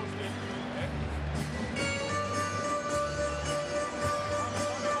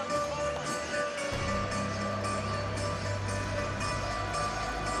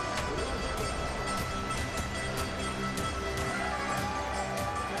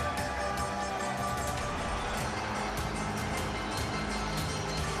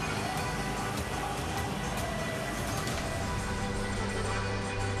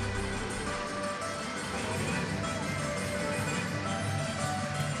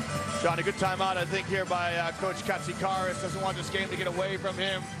 John, a good timeout, I think, here by Coach Katsikaris. Doesn't want this game to get away from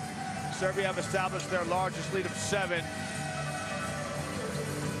him. Serbia have established their largest lead of 7.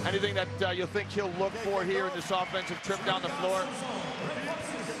 Anything that you'll think he'll look for here in this offensive trip down the floor?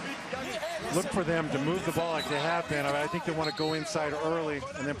 Look for them to move the ball like they have been. I think they want to go inside early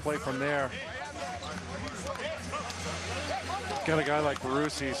and then play from there. Got a guy like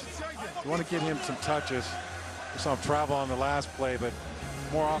Barusis. You want to get him some touches. We saw him travel on the last play, but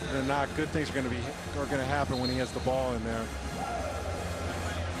more often than not, good things are going to happen when he has the ball in there.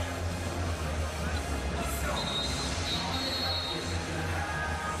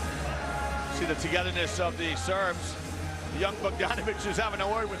 See the togetherness of the Serbs. The young Bogdanovic is having a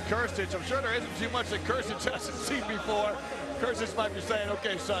word with Krstić. I'm sure there isn't too much that Krstić hasn't seen before. Krstić might be saying,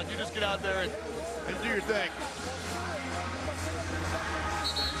 okay, son, you just get out there and do your thing.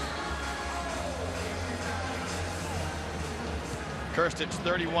 Krstić,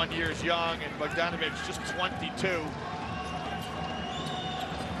 31 years young, and Bogdanovic just 22.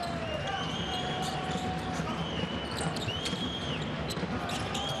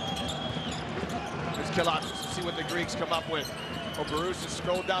 Here's Kilat to see what the Greeks come up with. Barusis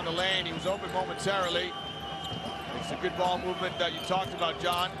scrolled down the lane. He was open momentarily. It's a good ball movement that you talked about,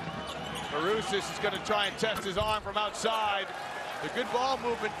 John. Barusis is going to try and test his arm from outside. The good ball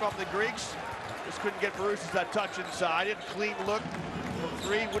movement from the Greeks. Just couldn't get Barusis that touch inside. He had a clean look from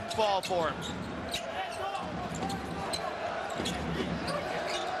 3, wouldn't fall for him.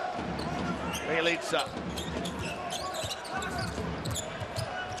 Bjelica.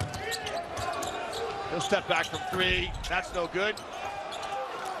 He'll step back from 3. That's no good.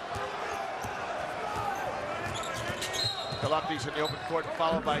 Kalapis in the open court,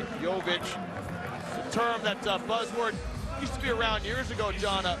 followed by Jovic. The term, that buzzword, used to be around years ago,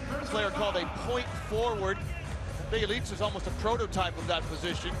 John, a player called a point forward. Bjelica is almost a prototype of that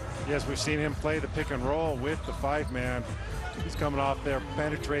position. Yes, we've seen him play the pick and roll with the 5-man. He's coming off there,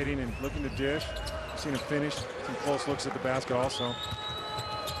 penetrating and looking to dish. We've seen him finish. Some close looks at the basket also.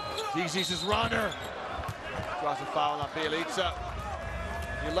 Ziz's his runner. Draws a foul on Bjelica.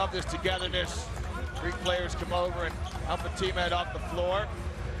 You love this togetherness. Greek players come over and help a teammate off the floor.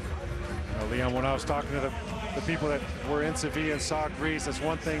 Leon, when I was talking to the people that were in Sevilla and saw Greece, that's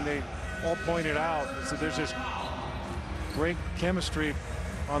one thing they all pointed out. So there's this great chemistry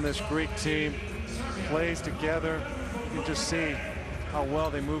on this Greek team. Plays together. You can just see how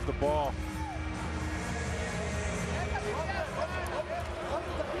well they move the ball.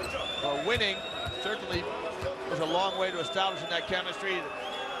 Well, winning certainly was a long way to establishing that chemistry.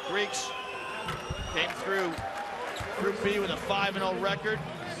 The Greeks came through Group B with a 5-0 record.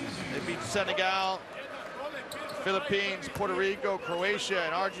 They beat Senegal, Philippines, Puerto Rico, Croatia,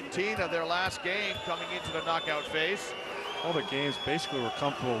 and Argentina their last game coming into the knockout phase. All the games basically were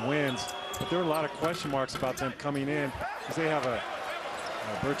comfortable wins, but there were a lot of question marks about them coming in because they have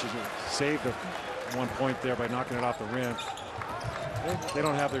Birch saved at one point there by knocking it off the rim. They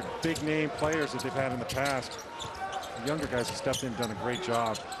don't have their big name players that they've had in the past. The younger guys have stepped in and done a great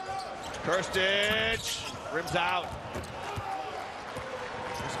job. Krstić rims out.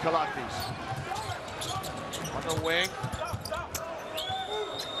 Here's Kalakis on the wing.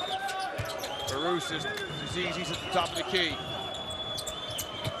 Barusis is easy at the top of the key.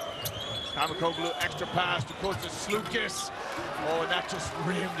 Kamakoglu, extra pass to Kostas Sloukas. Oh, and that just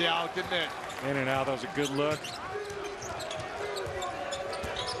rimmed out, didn't it? In and out, that was a good look.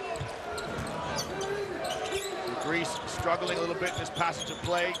 Greece struggling a little bit in this passage of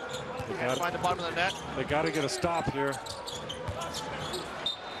play. They can't find the bottom of the net. They got to get a stop here.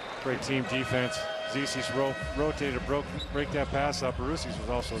 Great team defense. Zizic rotated, break that pass up. Barusis was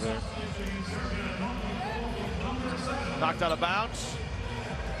also there. Knocked out of bounds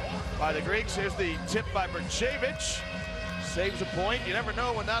by the Greeks. Here's the tip by Brcevic. Saves a point. You never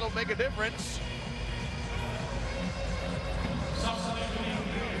know when that'll make a difference.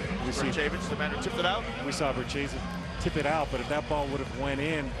 Brcevic, the man who tipped it out. We saw Brcevic tip it out, but if that ball would have went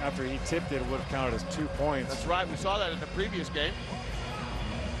in after he tipped it, it would have counted as 2 points. That's right. We saw that in the previous game.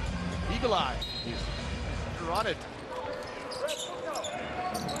 Eagle eye. You're on it.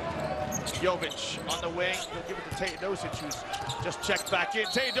 Jovic on the wing. He'll give it to Teodosic, who's just checked back in.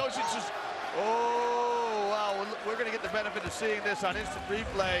 Teodosic is, oh, wow. We're going to get the benefit of seeing this on instant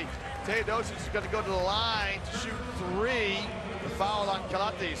replay. Teodosic is going to go to the line to shoot 3. The foul on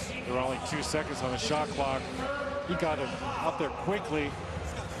Kalatis. There were only 2 seconds on the shot clock. He got him up there quickly.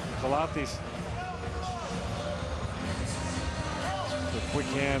 Kalatis, the quick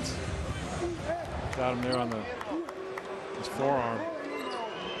hands, got him there on his forearm.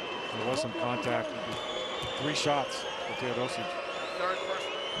 There was some contact. 3 shots for Teodosic.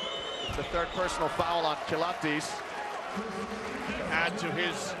 The third personal foul on Kalatis. Add to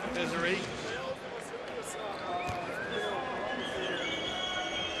his misery.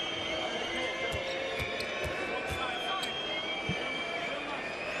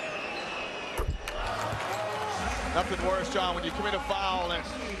 Nothing worse, John, when you commit a foul and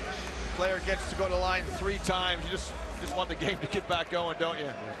the player gets to go to the line 3 times. You just want the game to get back going, don't you?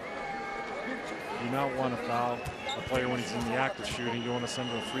 You do not want to foul a player when he's in the act of shooting. You want to send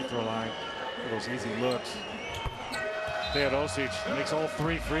him to the free throw line for those easy looks. Teodosic makes all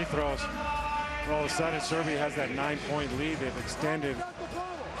 3 free throws. And all of a sudden, Serbia has that 9-point lead. They've extended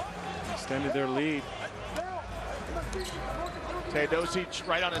their lead. Teodosic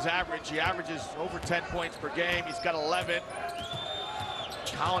right on his average. He averages over 10 points per game. He's got 11.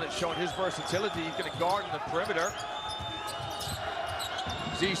 Collin has shown his versatility. He's going to guard in the perimeter.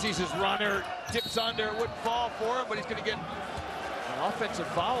 Z sees his runner, dips under, it wouldn't fall for him, but he's going to get an offensive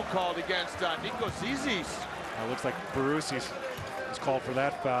foul called against Nico Zizic. It looks like Barusis was called for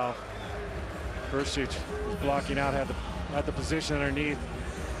that foul. Krstić was blocking out, had the position underneath.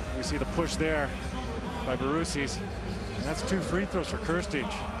 We see the push there by Barusis. And that's 2 free throws for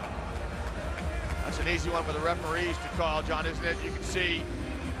Krstić. That's an easy one for the referees to call, John, isn't it? You can see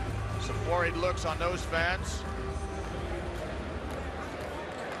some worried looks on those fans.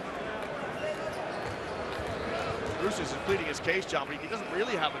 Barusis is pleading his case, John, but he doesn't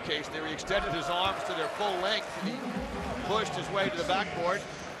really have a case there. He extended his arms to their full length and he pushed his way to the backboard.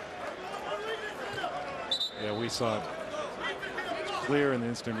 Yeah, we saw it clear in the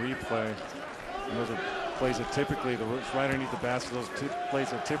instant replay. And those are plays that typically, right underneath the basket, those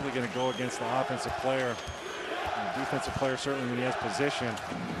plays are typically going to go against the offensive player. And the defensive player, certainly when he has position.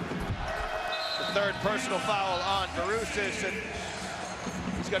 The third personal foul on Barusis, and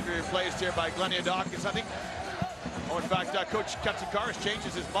he's going to be replaced here by Gleniadakis, I think. Oh, in fact, Coach Katsikaris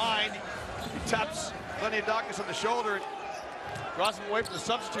changes his mind. He taps Gleniadakis on the shoulder and draws him away from the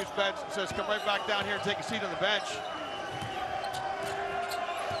substitutes bench and says, come right back down here and take a seat on the bench.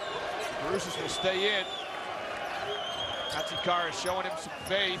 Barusis will stay in. Katsikaris showing him some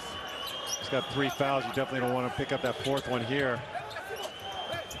faith. He's got 3 fouls. You definitely don't want to pick up that 4th one here.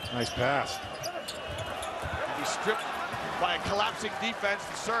 Nice pass. He's stripped by a collapsing defense.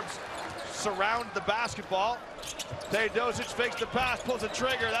 The Serbs surround the basketball. Teodosic fakes the pass, pulls the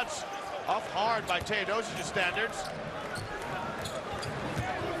trigger. That's off hard by Teodosic's standards.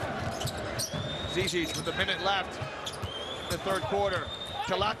 Zizic with a minute left in the 3rd quarter.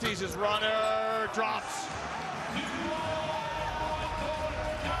 Kalatis, his runner, drops.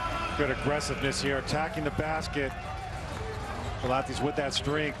 Good aggressiveness here, attacking the basket. Kalatis with that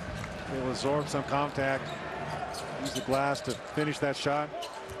strength, able to absorb some contact. Use the glass to finish that shot.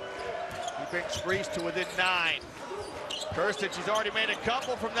 He brings Greece to within 9. Krstić, he's already made a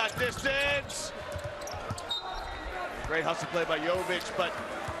couple from that distance. Great hustle play by Jovic, but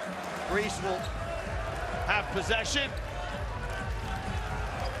Greece will have possession.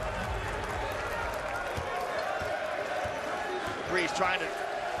 Greece trying to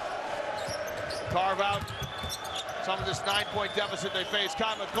carve out some of this 9-point deficit they face.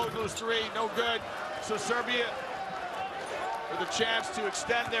 Kamakoglu's 3, no good. So Serbia with a chance to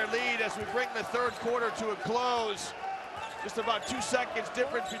extend their lead as we bring the 3rd quarter to a close. Just about 2 seconds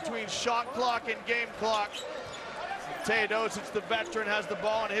difference between shot clock and game clock. Teodosic, the veteran, has the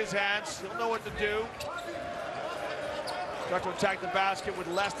ball in his hands. He'll know what to do. Start to attack the basket with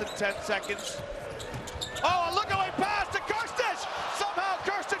less than 10 seconds. Oh, and look how he passed to Krstić! Somehow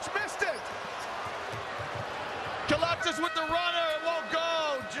Krstić missed it! Kalatis with the runner, it won't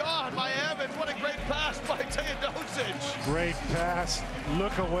go. John. Teodosic. Great pass,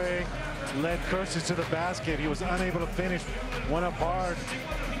 look away, led Krstić to the basket. He was unable to finish. One up hard,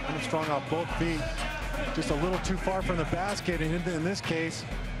 and strong off both feet. Just a little too far from the basket, and in this case,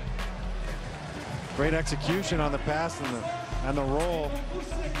 great execution on the pass and the roll.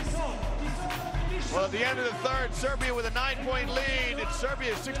 Well, at the end of the third, Serbia with a 9-point lead. It's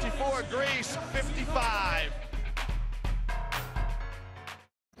Serbia 64, Greece 55.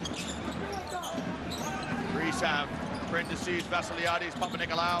 Greece have Prentices, Vassiliadis,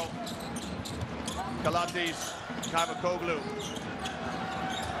 Papanikolaou, Kalatis, Kaimakoglu.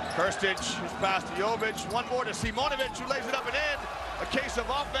 Krstić, his pass to Jovic. One more to Simonovic, who lays it up and in. A case of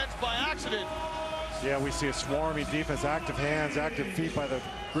offense by accident. Yeah, we see a swarming defense, active hands, active feet by the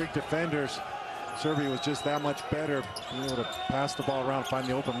Greek defenders. Serbia was just that much better, being able to pass the ball around, find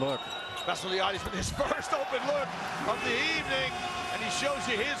the open look. Vassiliadis with his first open look of the evening, and he shows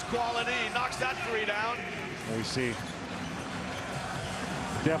you his quality. He knocks that three down. And we see,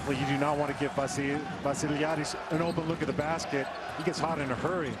 definitely you do not want to give Vassiliadis an open look at the basket. He gets hot in a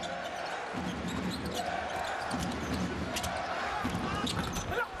hurry.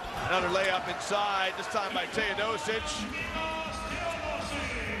 Another layup inside, this time by Teodosic.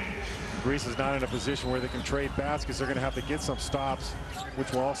 Greece is not in a position where they can trade baskets. They're going to have to get some stops,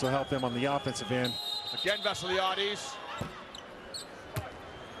 which will also help them on the offensive end. Again, Vassiliadis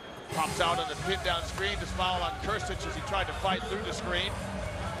pops out on the pin down screen. This foul on Krstić as he tried to fight through the screen.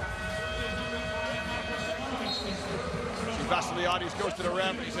 See, Vassiliadis goes to the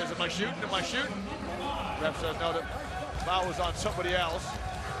ref and he says, "Am I shooting? Am I shooting?" The ref says, "No, the foul was on somebody else."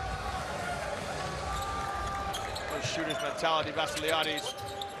 No shooter's mentality, Vassiliadis.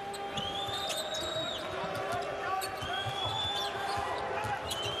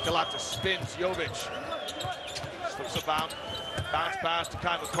 Kalatis spins Jovic. Slips a bounce pass to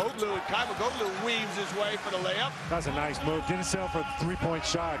Kaimakoglu, and Kaimakoglu weaves his way for the layup. That's a nice move. Didn't settle for a three-point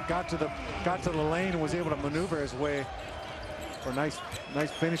shot. Got to the lane and was able to maneuver his way for a nice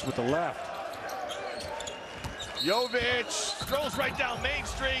finish with the left. Jovic strolls right down Main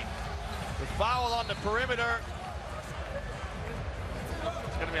Street. The foul on the perimeter.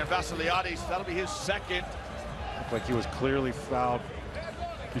 It's going to be on Vassiliadis. That'll be his second. Looked like he was clearly fouled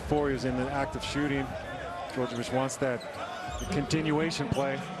before he was in the act of shooting. Djordjevic wants that continuation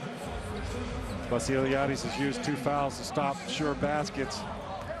play. Vassiliadis has used 2 fouls to stop sure baskets.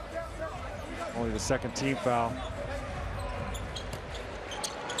 Only the second team foul.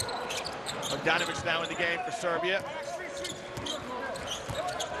 Bogdanovic now in the game for Serbia.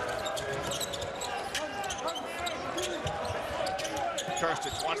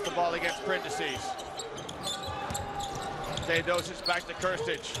 Krstić wants the ball against Prentices. Teodosic back to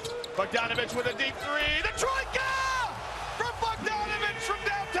Krstić. Bogdanovic with a deep three. The troika from Bogdanovic from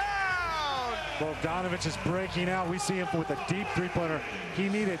downtown. Bogdanovic is breaking out. We see him with a deep three-pointer. He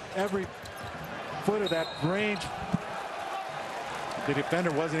needed every foot of that range. The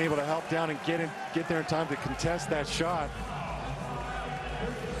defender wasn't able to help down and get there in time to contest that shot.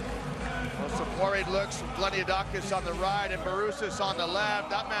 Well, some worried looks from Gleniadakis on the right and Barousas on the left.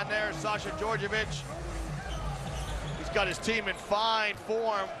 That man there is Sasha Djordjevic. He's got his team in fine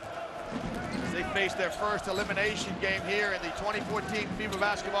form as they face their first elimination game here in the 2014 FIBA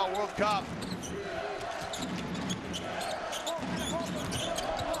Basketball World Cup.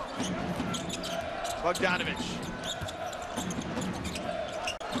 Bogdanovic.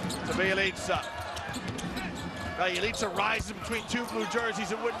 To Bjelica. Bjelica rises between 2 blue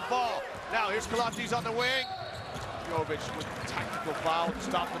jerseys and wouldn't fall. Now here's Kalatis on the wing. Jovic with a tactical foul to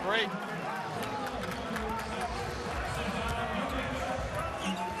stop the break.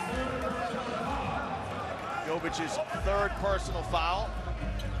 Jovic's 3rd personal foul.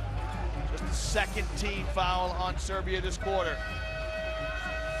 Just the 2nd team foul on Serbia this quarter.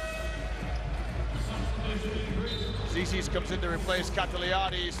 Zizis comes in to replace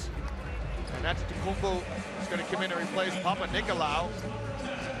Kataliadis. And Antetokounmpo is going to come in to replace Papanikolaou.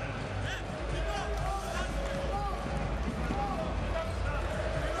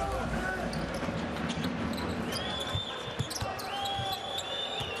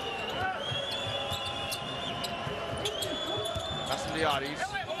 Vassiliadis,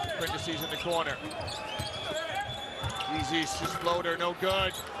 Prentices in the corner. Zizis, his floater, no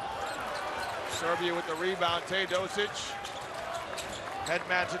good. Serbia with the rebound, Teodosic.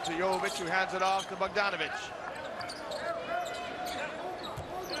 Headmans it to Jovic, who hands it off to Bogdanovic.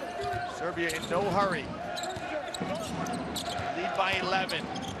 Serbia in no hurry. Lead by 11.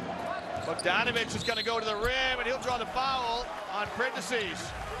 Bogdanovic is going to go to the rim, and he'll draw the foul on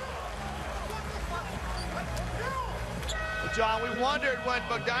Prentices. But John, we wondered when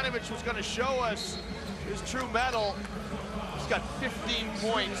Bogdanovic was going to show us his true medal. He's got 15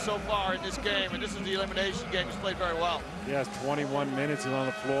 points so far in this game, and this is the elimination game. He's played very well. He has 21 minutes on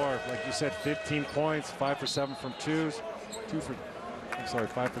the floor. Like you said, 15 points, 5 for 7 from twos,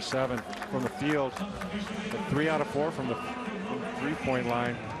 5 for 7 from the field, but 3 out of 4 from the three-point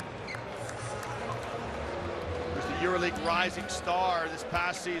line. There's the EuroLeague rising star this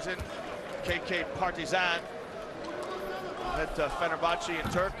past season, KK Partizan. Led to Fenerbahce in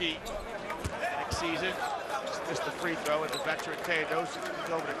Turkey next season. Just missed the free throw, and the veteran Teodosic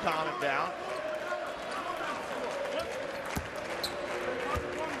is over to calm him down.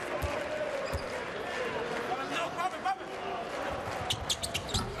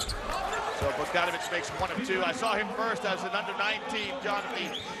 So Bogdanovic makes 1 of 2. I saw him first as an under-19, John, at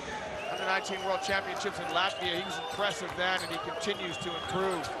the under-19 World Championships in Latvia. He was impressive then, and he continues to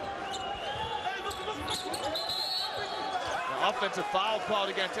improve. The offensive foul called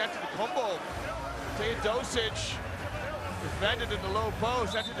against Antetokounmpo. Teodosic defended in the low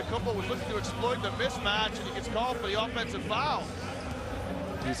post. Antetokounmpo was looking to exploit the mismatch, and he gets called for the offensive foul.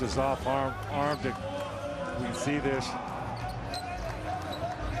 Uses off arm to, we can see this.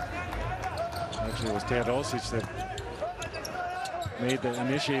 Actually, it was Teodosic that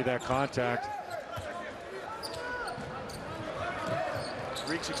initiated that contact.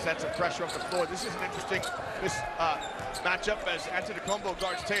 Greeks extensive pressure off the floor. This is an interesting matchup as Antetokounmpo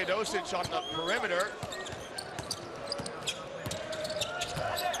guards Teodosic on the perimeter.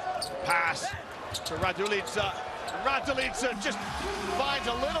 Pass to Radulica. Radulica just finds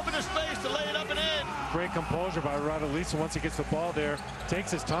a little bit of space to lay it up and in. Great composure by Radulica once he gets the ball there.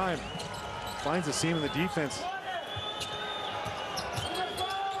 Takes his time. Finds a seam in the defense.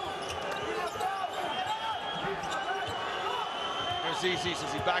 There's Zizis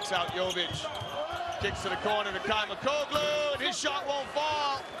as he backs out Jovic. Kicks to the corner to Kaimakoglu, and his shot won't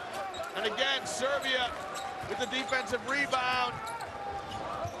fall. And again, Serbia with the defensive rebound.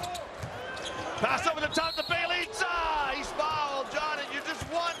 Pass over the top to Bjelica. He's fouled, John, and you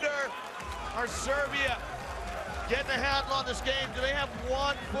just wonder, are Serbia getting a handle on this game? Do they have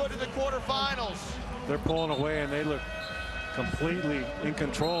 1 foot in the quarterfinals? They're pulling away, and they look completely in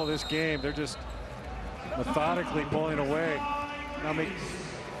control of this game. They're just methodically pulling away. I think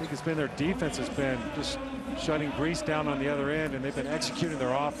it's been their defense has been just shutting Greece down on the other end, and they've been executing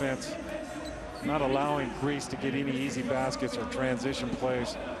their offense, not allowing Greece to get any easy baskets or transition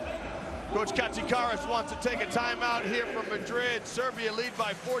plays. Coach Katsikaris wants to take a timeout here from Madrid. Serbia lead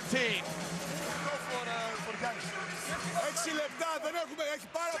by 14.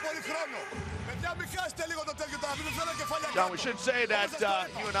 John, we should say that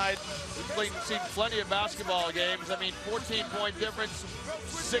you and I have seen plenty of basketball games. I mean, 14-point difference,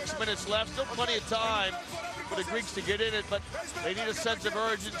 6 minutes left, still plenty of time for the Greeks to get in it, but they need a sense of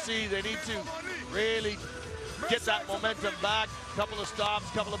urgency. They need to really get that momentum back. Couple of stops,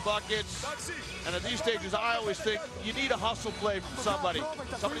 couple of buckets. And at these stages, I always think you need a hustle play from somebody.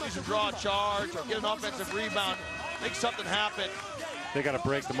 Somebody needs to draw a charge or get an offensive rebound, make something happen. They got to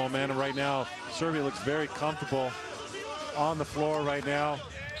break the momentum right now. Serbia looks very comfortable on the floor right now.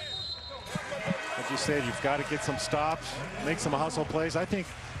 Like you said, you've got to get some stops, make some hustle plays. I think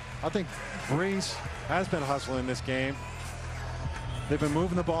Greece has been hustling this game. They've been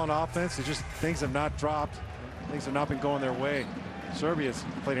moving the ball on offense. It's just things have not dropped. Things have not been going their way. Serbia's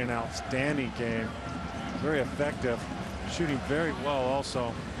played an outstanding game. Very effective. Shooting very well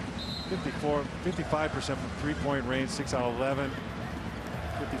also. 55% from three-point range, 6 out of 11.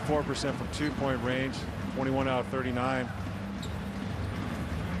 54% from two-point range, 21 out of 39.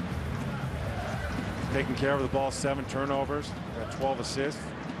 Taking care of the ball, 7 turnovers, got 12 assists.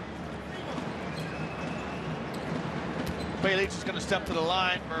 Bjelica is going to step to the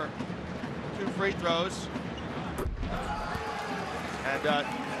line for 2 free throws. And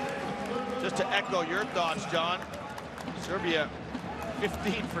just to echo your thoughts, John, Serbia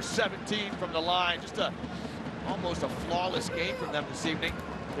 15 for 17 from the line. Just almost a flawless game from them this evening.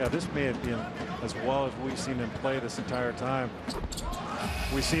 Yeah, this may have been as well as we've seen them play this entire time.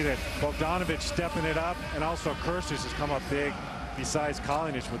 We see that Bogdanovic stepping it up, and also Kursus has come up big besides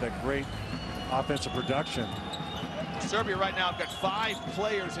Kalinic with that great offensive production. Serbia right now have got 5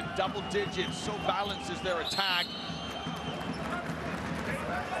 players in double digits, so balanced is their attack.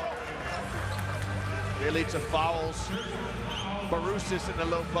 Bjelica fouls Barusis in the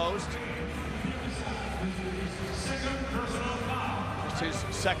low post. Just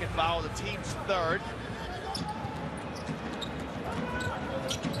his second foul, the team's 3rd.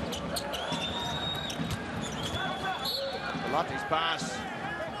 Latti's pass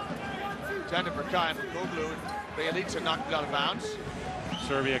intended for Kaimakoglu. Bjelica knocked it out of bounds.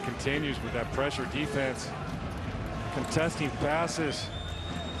 Serbia continues with that pressure defense, contesting passes,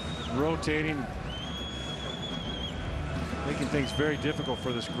 rotating, making things very difficult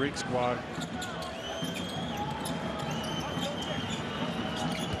for this Greek squad.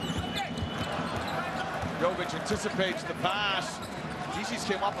 Jovic anticipates the pass. Zizis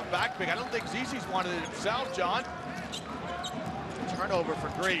came off a back pick. I don't think Zizis wanted it himself, John. Turnover for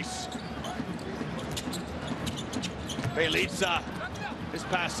Greece. Bjelica. This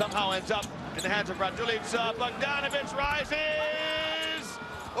pass somehow ends up in the hands of Radulica. Bogdanovic rises.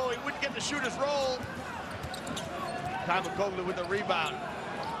 Oh, he wouldn't get the shooter's roll. Kaimakoglu with the rebound.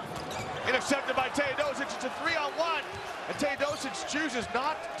 Intercepted by Teodosic. It's a 3-on-1. And Teodosic chooses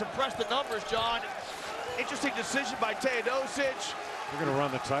not to press the numbers, John. Interesting decision by Teodosic. We're going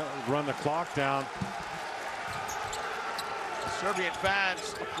to run the clock down. Serbian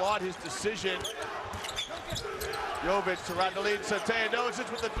fans applaud his decision. Jovic to Radulica.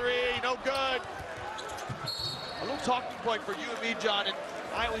 Teodosic with the three. No good. A little talking point for you and me, John. And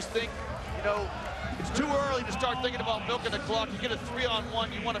I always think, you know, it's too early to start thinking about milking the clock. You get a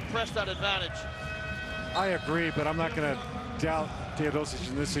 3-on-1. You want to press that advantage. I agree, but I'm not going to doubt Teodosic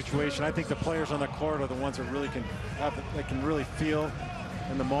in this situation. I think the players on the court are the ones that really can really feel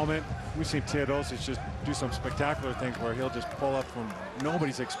in the moment. We've seen Teodosic just do some spectacular things where he'll just pull up when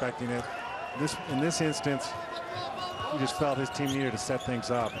nobody's expecting it. In this instance, he just felt his team needed to set things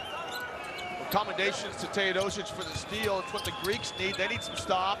up. Well, commendations to Teodosic for the steal. It's what the Greeks need. They need some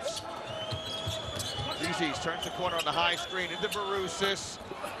stops. Zizis turns the corner on the high screen into Barousis.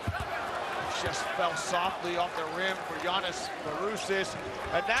 Just fell softly off the rim for Giannis Barousis.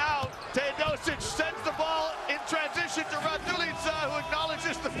 And now Teodosic sends the ball in transition to Radulica, who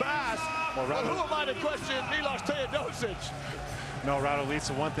acknowledges the pass. Well, who am I to question Milos Teodosic? No,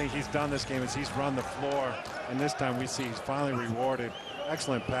 Radulica, one thing he's done this game is he's run the floor. And this time we see he's finally rewarded.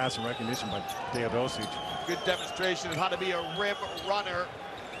 Excellent pass and recognition by Teodosic. Good demonstration of how to be a rim runner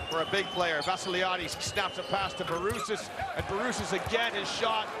for a big player. Vassiliadis snaps a pass to Barousis. And Barousis again is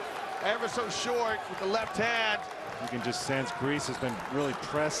shot ever so short with the left hand. You can just sense Greece has been really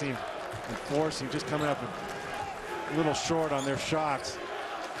pressing and forcing, just coming up a little short on their shots.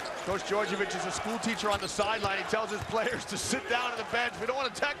 Coach Djordjevic is a school teacher on the sideline. He tells his players to sit down on the bench. We don't want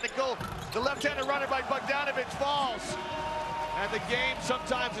a technical. The left-handed runner by Bogdanovic falls. And the game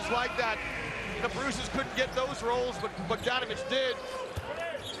sometimes is like that. The Bruces couldn't get those rolls, but Bogdanovic did.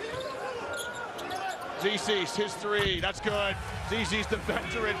 Zizis, his three, that's good. Zizis the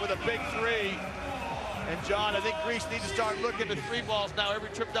veteran with a big three. And John, I think Greece needs to start looking at three balls now every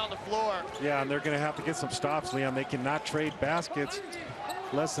trip down the floor. Yeah, and they're going to have to get some stops, Leon. They cannot trade baskets.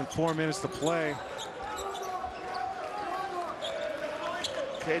 Less than 4 minutes to play.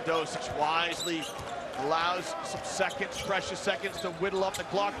 Teodosic wisely allows some seconds, precious seconds, to whittle up the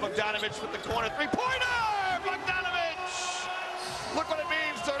clock. Bogdanovic with the corner three-pointer! Bogdanovic! Look what it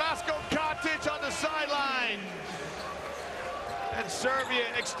means to Rasko Katic on the sideline. And Serbia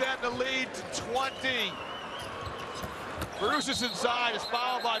extend the lead to 20. Barousis inside is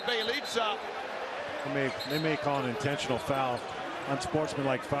fouled by Bjelica. They may call an intentional foul,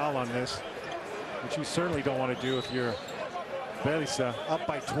 unsportsmanlike foul on this, which you certainly don't want to do if you're Bjelica. Up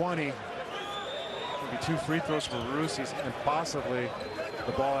by 20. Maybe 2 free throws for Barousis and possibly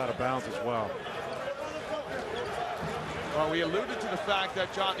the ball out of bounds as well. Well, we alluded to the fact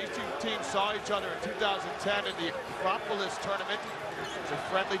that, John, these two teams saw each other in 2010 in the Acropolis tournament. It's a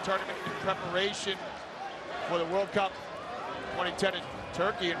friendly tournament in preparation for the World Cup 2010 in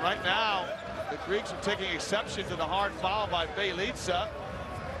Turkey. And right now, the Greeks are taking exception to the hard foul by Bjelica.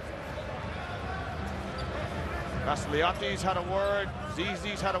 Vassiliadis had a word.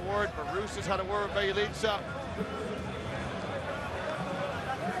 Zizis had a word. Barousis had a word with Bjelica.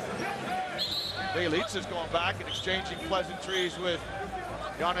 Bjelica's going back and exchanging pleasantries with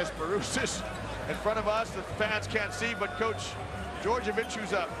Giannis Barousis in front of us. The fans can't see, but Coach Djordjevic,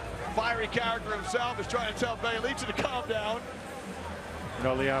 who's a fiery character himself, is trying to tell Bjelica to calm down. You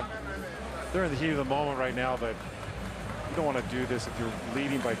know, Leon, they're in the heat of the moment right now, but you don't want to do this if you're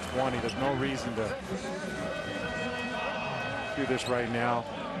leading by 20. There's no reason to do this right now.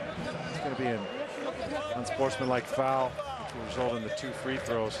 It's going to be an unsportsmanlike foul, which will result in the 2 free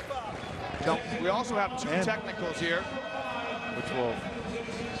throws. No, we also have 2 technicals here. Which will...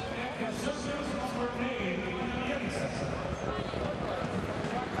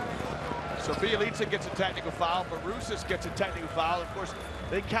 So Bjelica gets a technical foul, Barousis gets a technical foul. Of course,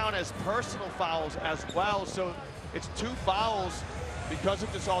 they count as personal fouls as well. So it's 2 fouls because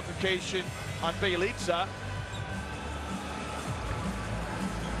of this altercation on Bjelica.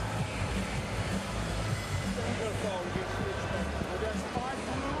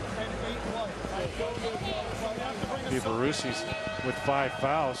 Barusi's with 5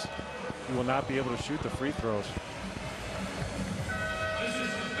 fouls. He will not be able to shoot the free throws.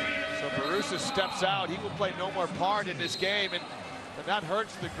 So Barusis steps out. He will play no more part in this game, and that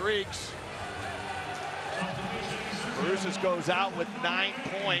hurts the Greeks. Barusis goes out with 9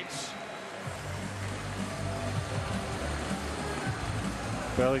 points.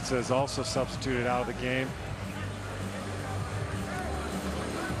 Bjelica is also substituted out of the game.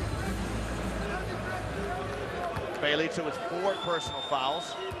 Bjelica with 4 personal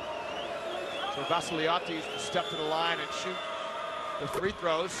fouls. So Vassiliadis will step to the line and shoot the free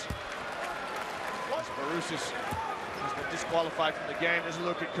throws. Barusis has been disqualified from the game. There's a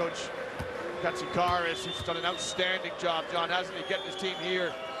look at Coach Katsikaris, who's done an outstanding job, John, hasn't he, getting his team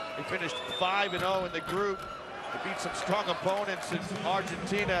here. They finished 5-0 in the group. They beat some strong opponents in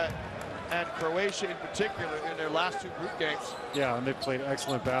Argentina and Croatia in particular in their last 2 group games. Yeah, and they've played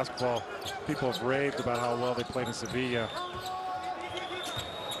excellent basketball. People have raved about how well they played in Sevilla.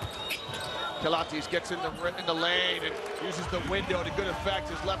 Pilates gets in the lane and uses the window to good effect.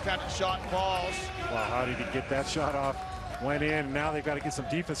 His left-handed shot falls. Wow, how did he get that shot off? Went in, and now they've got to get some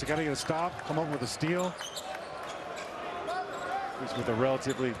defense. They've got to get a stop, come up with a steal. He's with a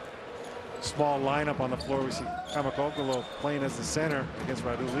relatively small lineup on the floor. We see Kamakoglu playing as the center against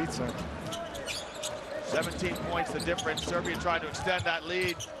Radulica. 17 points the difference. Serbia trying to extend that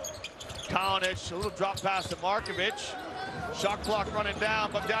lead. Kalinic, a little drop pass to Markovic. Shot clock running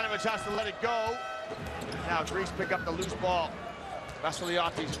down. Bogdanovic has to let it go. Now Greece pick up the loose ball.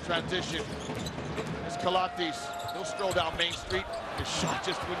 Vassiliadis in transition. There's Kalatis. He'll stroll down Main Street. His shot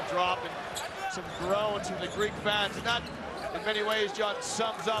just wouldn't drop, and some groans from the Greek fans. And that, in many ways, John,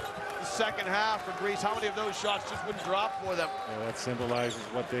 sums up the second half for Greece. How many of those shots just wouldn't drop for them? Yeah, that symbolizes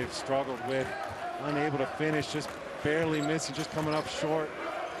what they've struggled with. Unable to finish, just barely missing, just coming up short.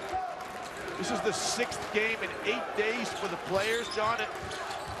 This is the 6th game in 8 days for the players, John.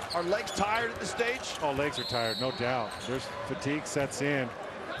 Are legs tired at this stage? Oh, legs are tired, no doubt. There's fatigue sets in.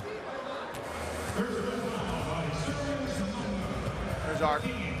 There's our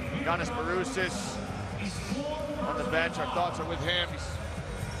Giannis Barusis on the bench. Our thoughts are with him. He's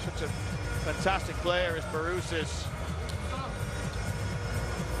such a fantastic player as Barusis.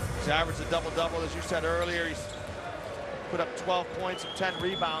 He's averaged a double-double, as you said earlier. He's put up 12 points and 10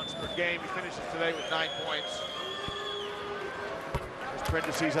 rebounds per game. He finishes today with 9 points. There's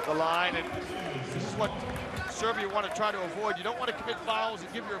Prindisi's at the line, and this is what Serbia want to try to avoid. You don't want to commit fouls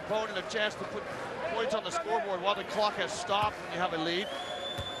and give your opponent a chance to put points on the scoreboard while the clock has stopped when you have a lead.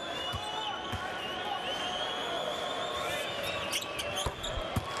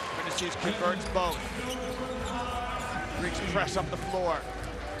 Prindisi's converts both. Greeks press up the floor.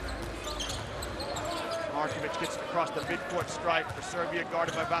 Markovic gets it across the midcourt stripe for Serbia,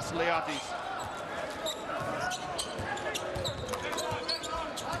 guarded by Vassiliadis.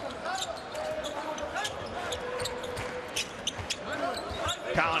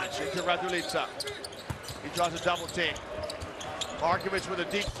 Kalinic into Radulica. He draws a double team. Markovic with a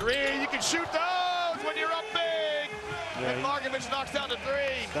deep 3. You can shoot those when you're up big. Yeah, and Markovic knocks down the 3.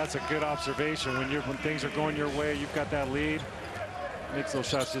 That's a good observation. When things are going your way, you've got that lead. Makes those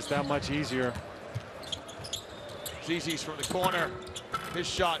shots just that much easier. Zizi's from the corner. His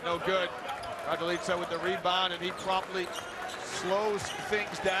shot no good. Radulica with the rebound, and he promptly slows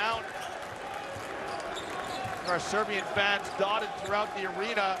things down. Our Serbian fans dotted throughout the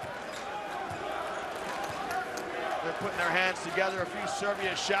arena. They're putting their hands together. A few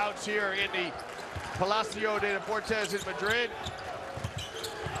Serbia shouts here in the Palacio de Deportes in Madrid.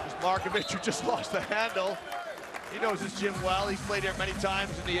 There's Markovic, who just lost the handle. He knows this gym well. He's played here many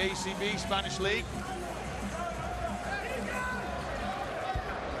times in the ACB, Spanish League.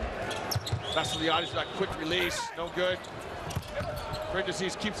 Vassiliadis with that quick release, no good.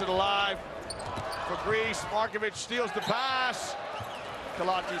 Prindisi's keeps it alive for Greece. Markovic steals the pass.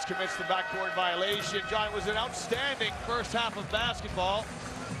 Kalatis commits the backcourt violation. John, it was an outstanding first half of basketball.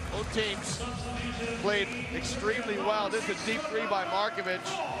 Both teams played extremely well. This is a deep 3 by Markovic,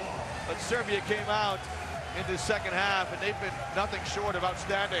 but Serbia came out in the second half, and they've been nothing short of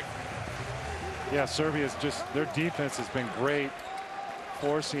outstanding. Yeah, Serbia's their defense has been great,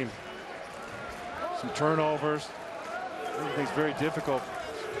 forcing some turnovers. Everything's very difficult.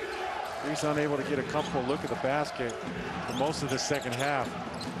 Greece unable to get a comfortable look at the basket for most of the second half.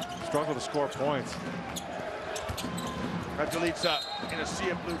 Struggle to score points. Radulica in a sea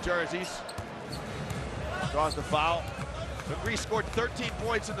of blue jerseys. Draws the foul. But Greece scored 13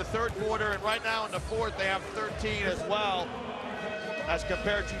 points in the third quarter, and right now in the fourth they have 13 as well, as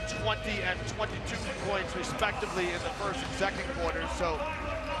compared to 20 and 22 points respectively in the first and second quarters. So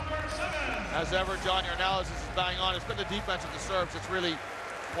As ever, John, your analysis is bang on. It's been the defense of the Serbs that's really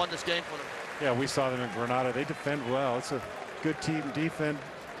won this game for them. Yeah, we saw them in Granada. They defend well. It's a good team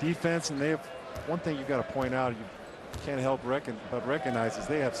defense, and they have one thing you got to point out. You can't help but recognize is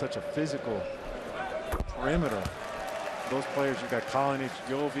they have such a physical perimeter. Those players, you got Kalinic,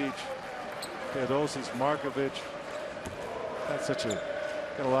 Jovic, Teodosic, Markovic. That's got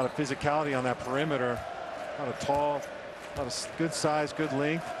a lot of physicality on that perimeter. A lot of tall, a lot of good size, good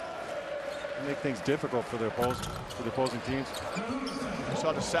length. Make things difficult for the opposing teams. We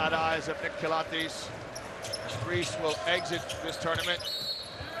saw the sad eyes of Nick Kilatis. Greece will exit this tournament.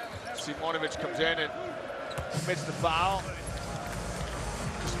 Simonovic comes in and commits the foul.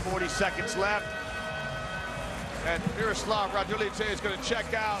 Just 40 seconds left. And Miroslav Radulice is going to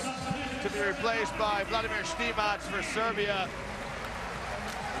check out to be replaced by Vladimir Stimac for Serbia.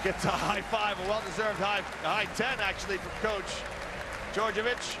 Gets a high five, a well-deserved high 10 actually from Coach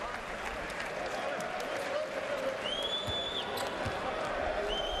Djordjevic.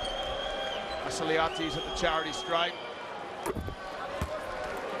 Vasiliades at the charity stripe.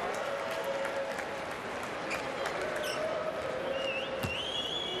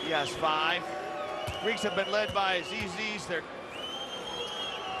 He has 5. Greeks have been led by Zizis, their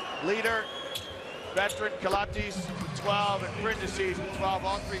leader, veteran Kilatis with 12, and Prindices with 12.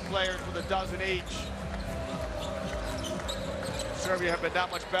 All 3 players with a dozen each. Serbia have been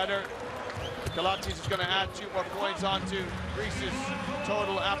that much better. Kilatis is going to add 2 more points onto Greece's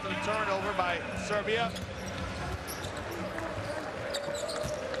total after the turnover by Serbia.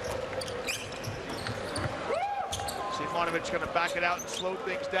 Simonovic going to back it out and slow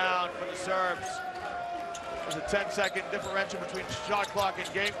things down for the Serbs. There's a 10-second differential between shot clock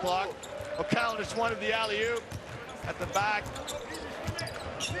and game clock. O'Callaghan just wanted the alley-oop at the back.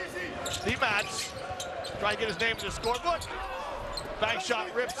 Stimac trying to get his name in the scorebook. Bank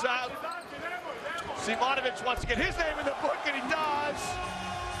shot rips out. Simonovic wants to get his name in the book, and he does.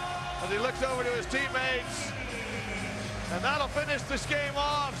 As he looks over to his teammates. And that'll finish this game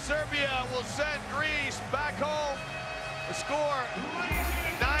off. Serbia will send Greece back home. The score,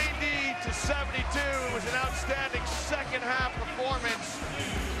 90-72. It was an outstanding second half performance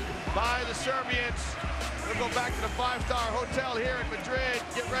by the Serbians. We'll go back to the 5-star hotel here in Madrid.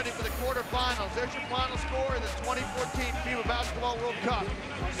 Get ready for the quarterfinals. There's your final score in the 2014 FIBA Basketball World Cup.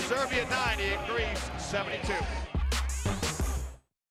 Serbia 90 and Greece 72.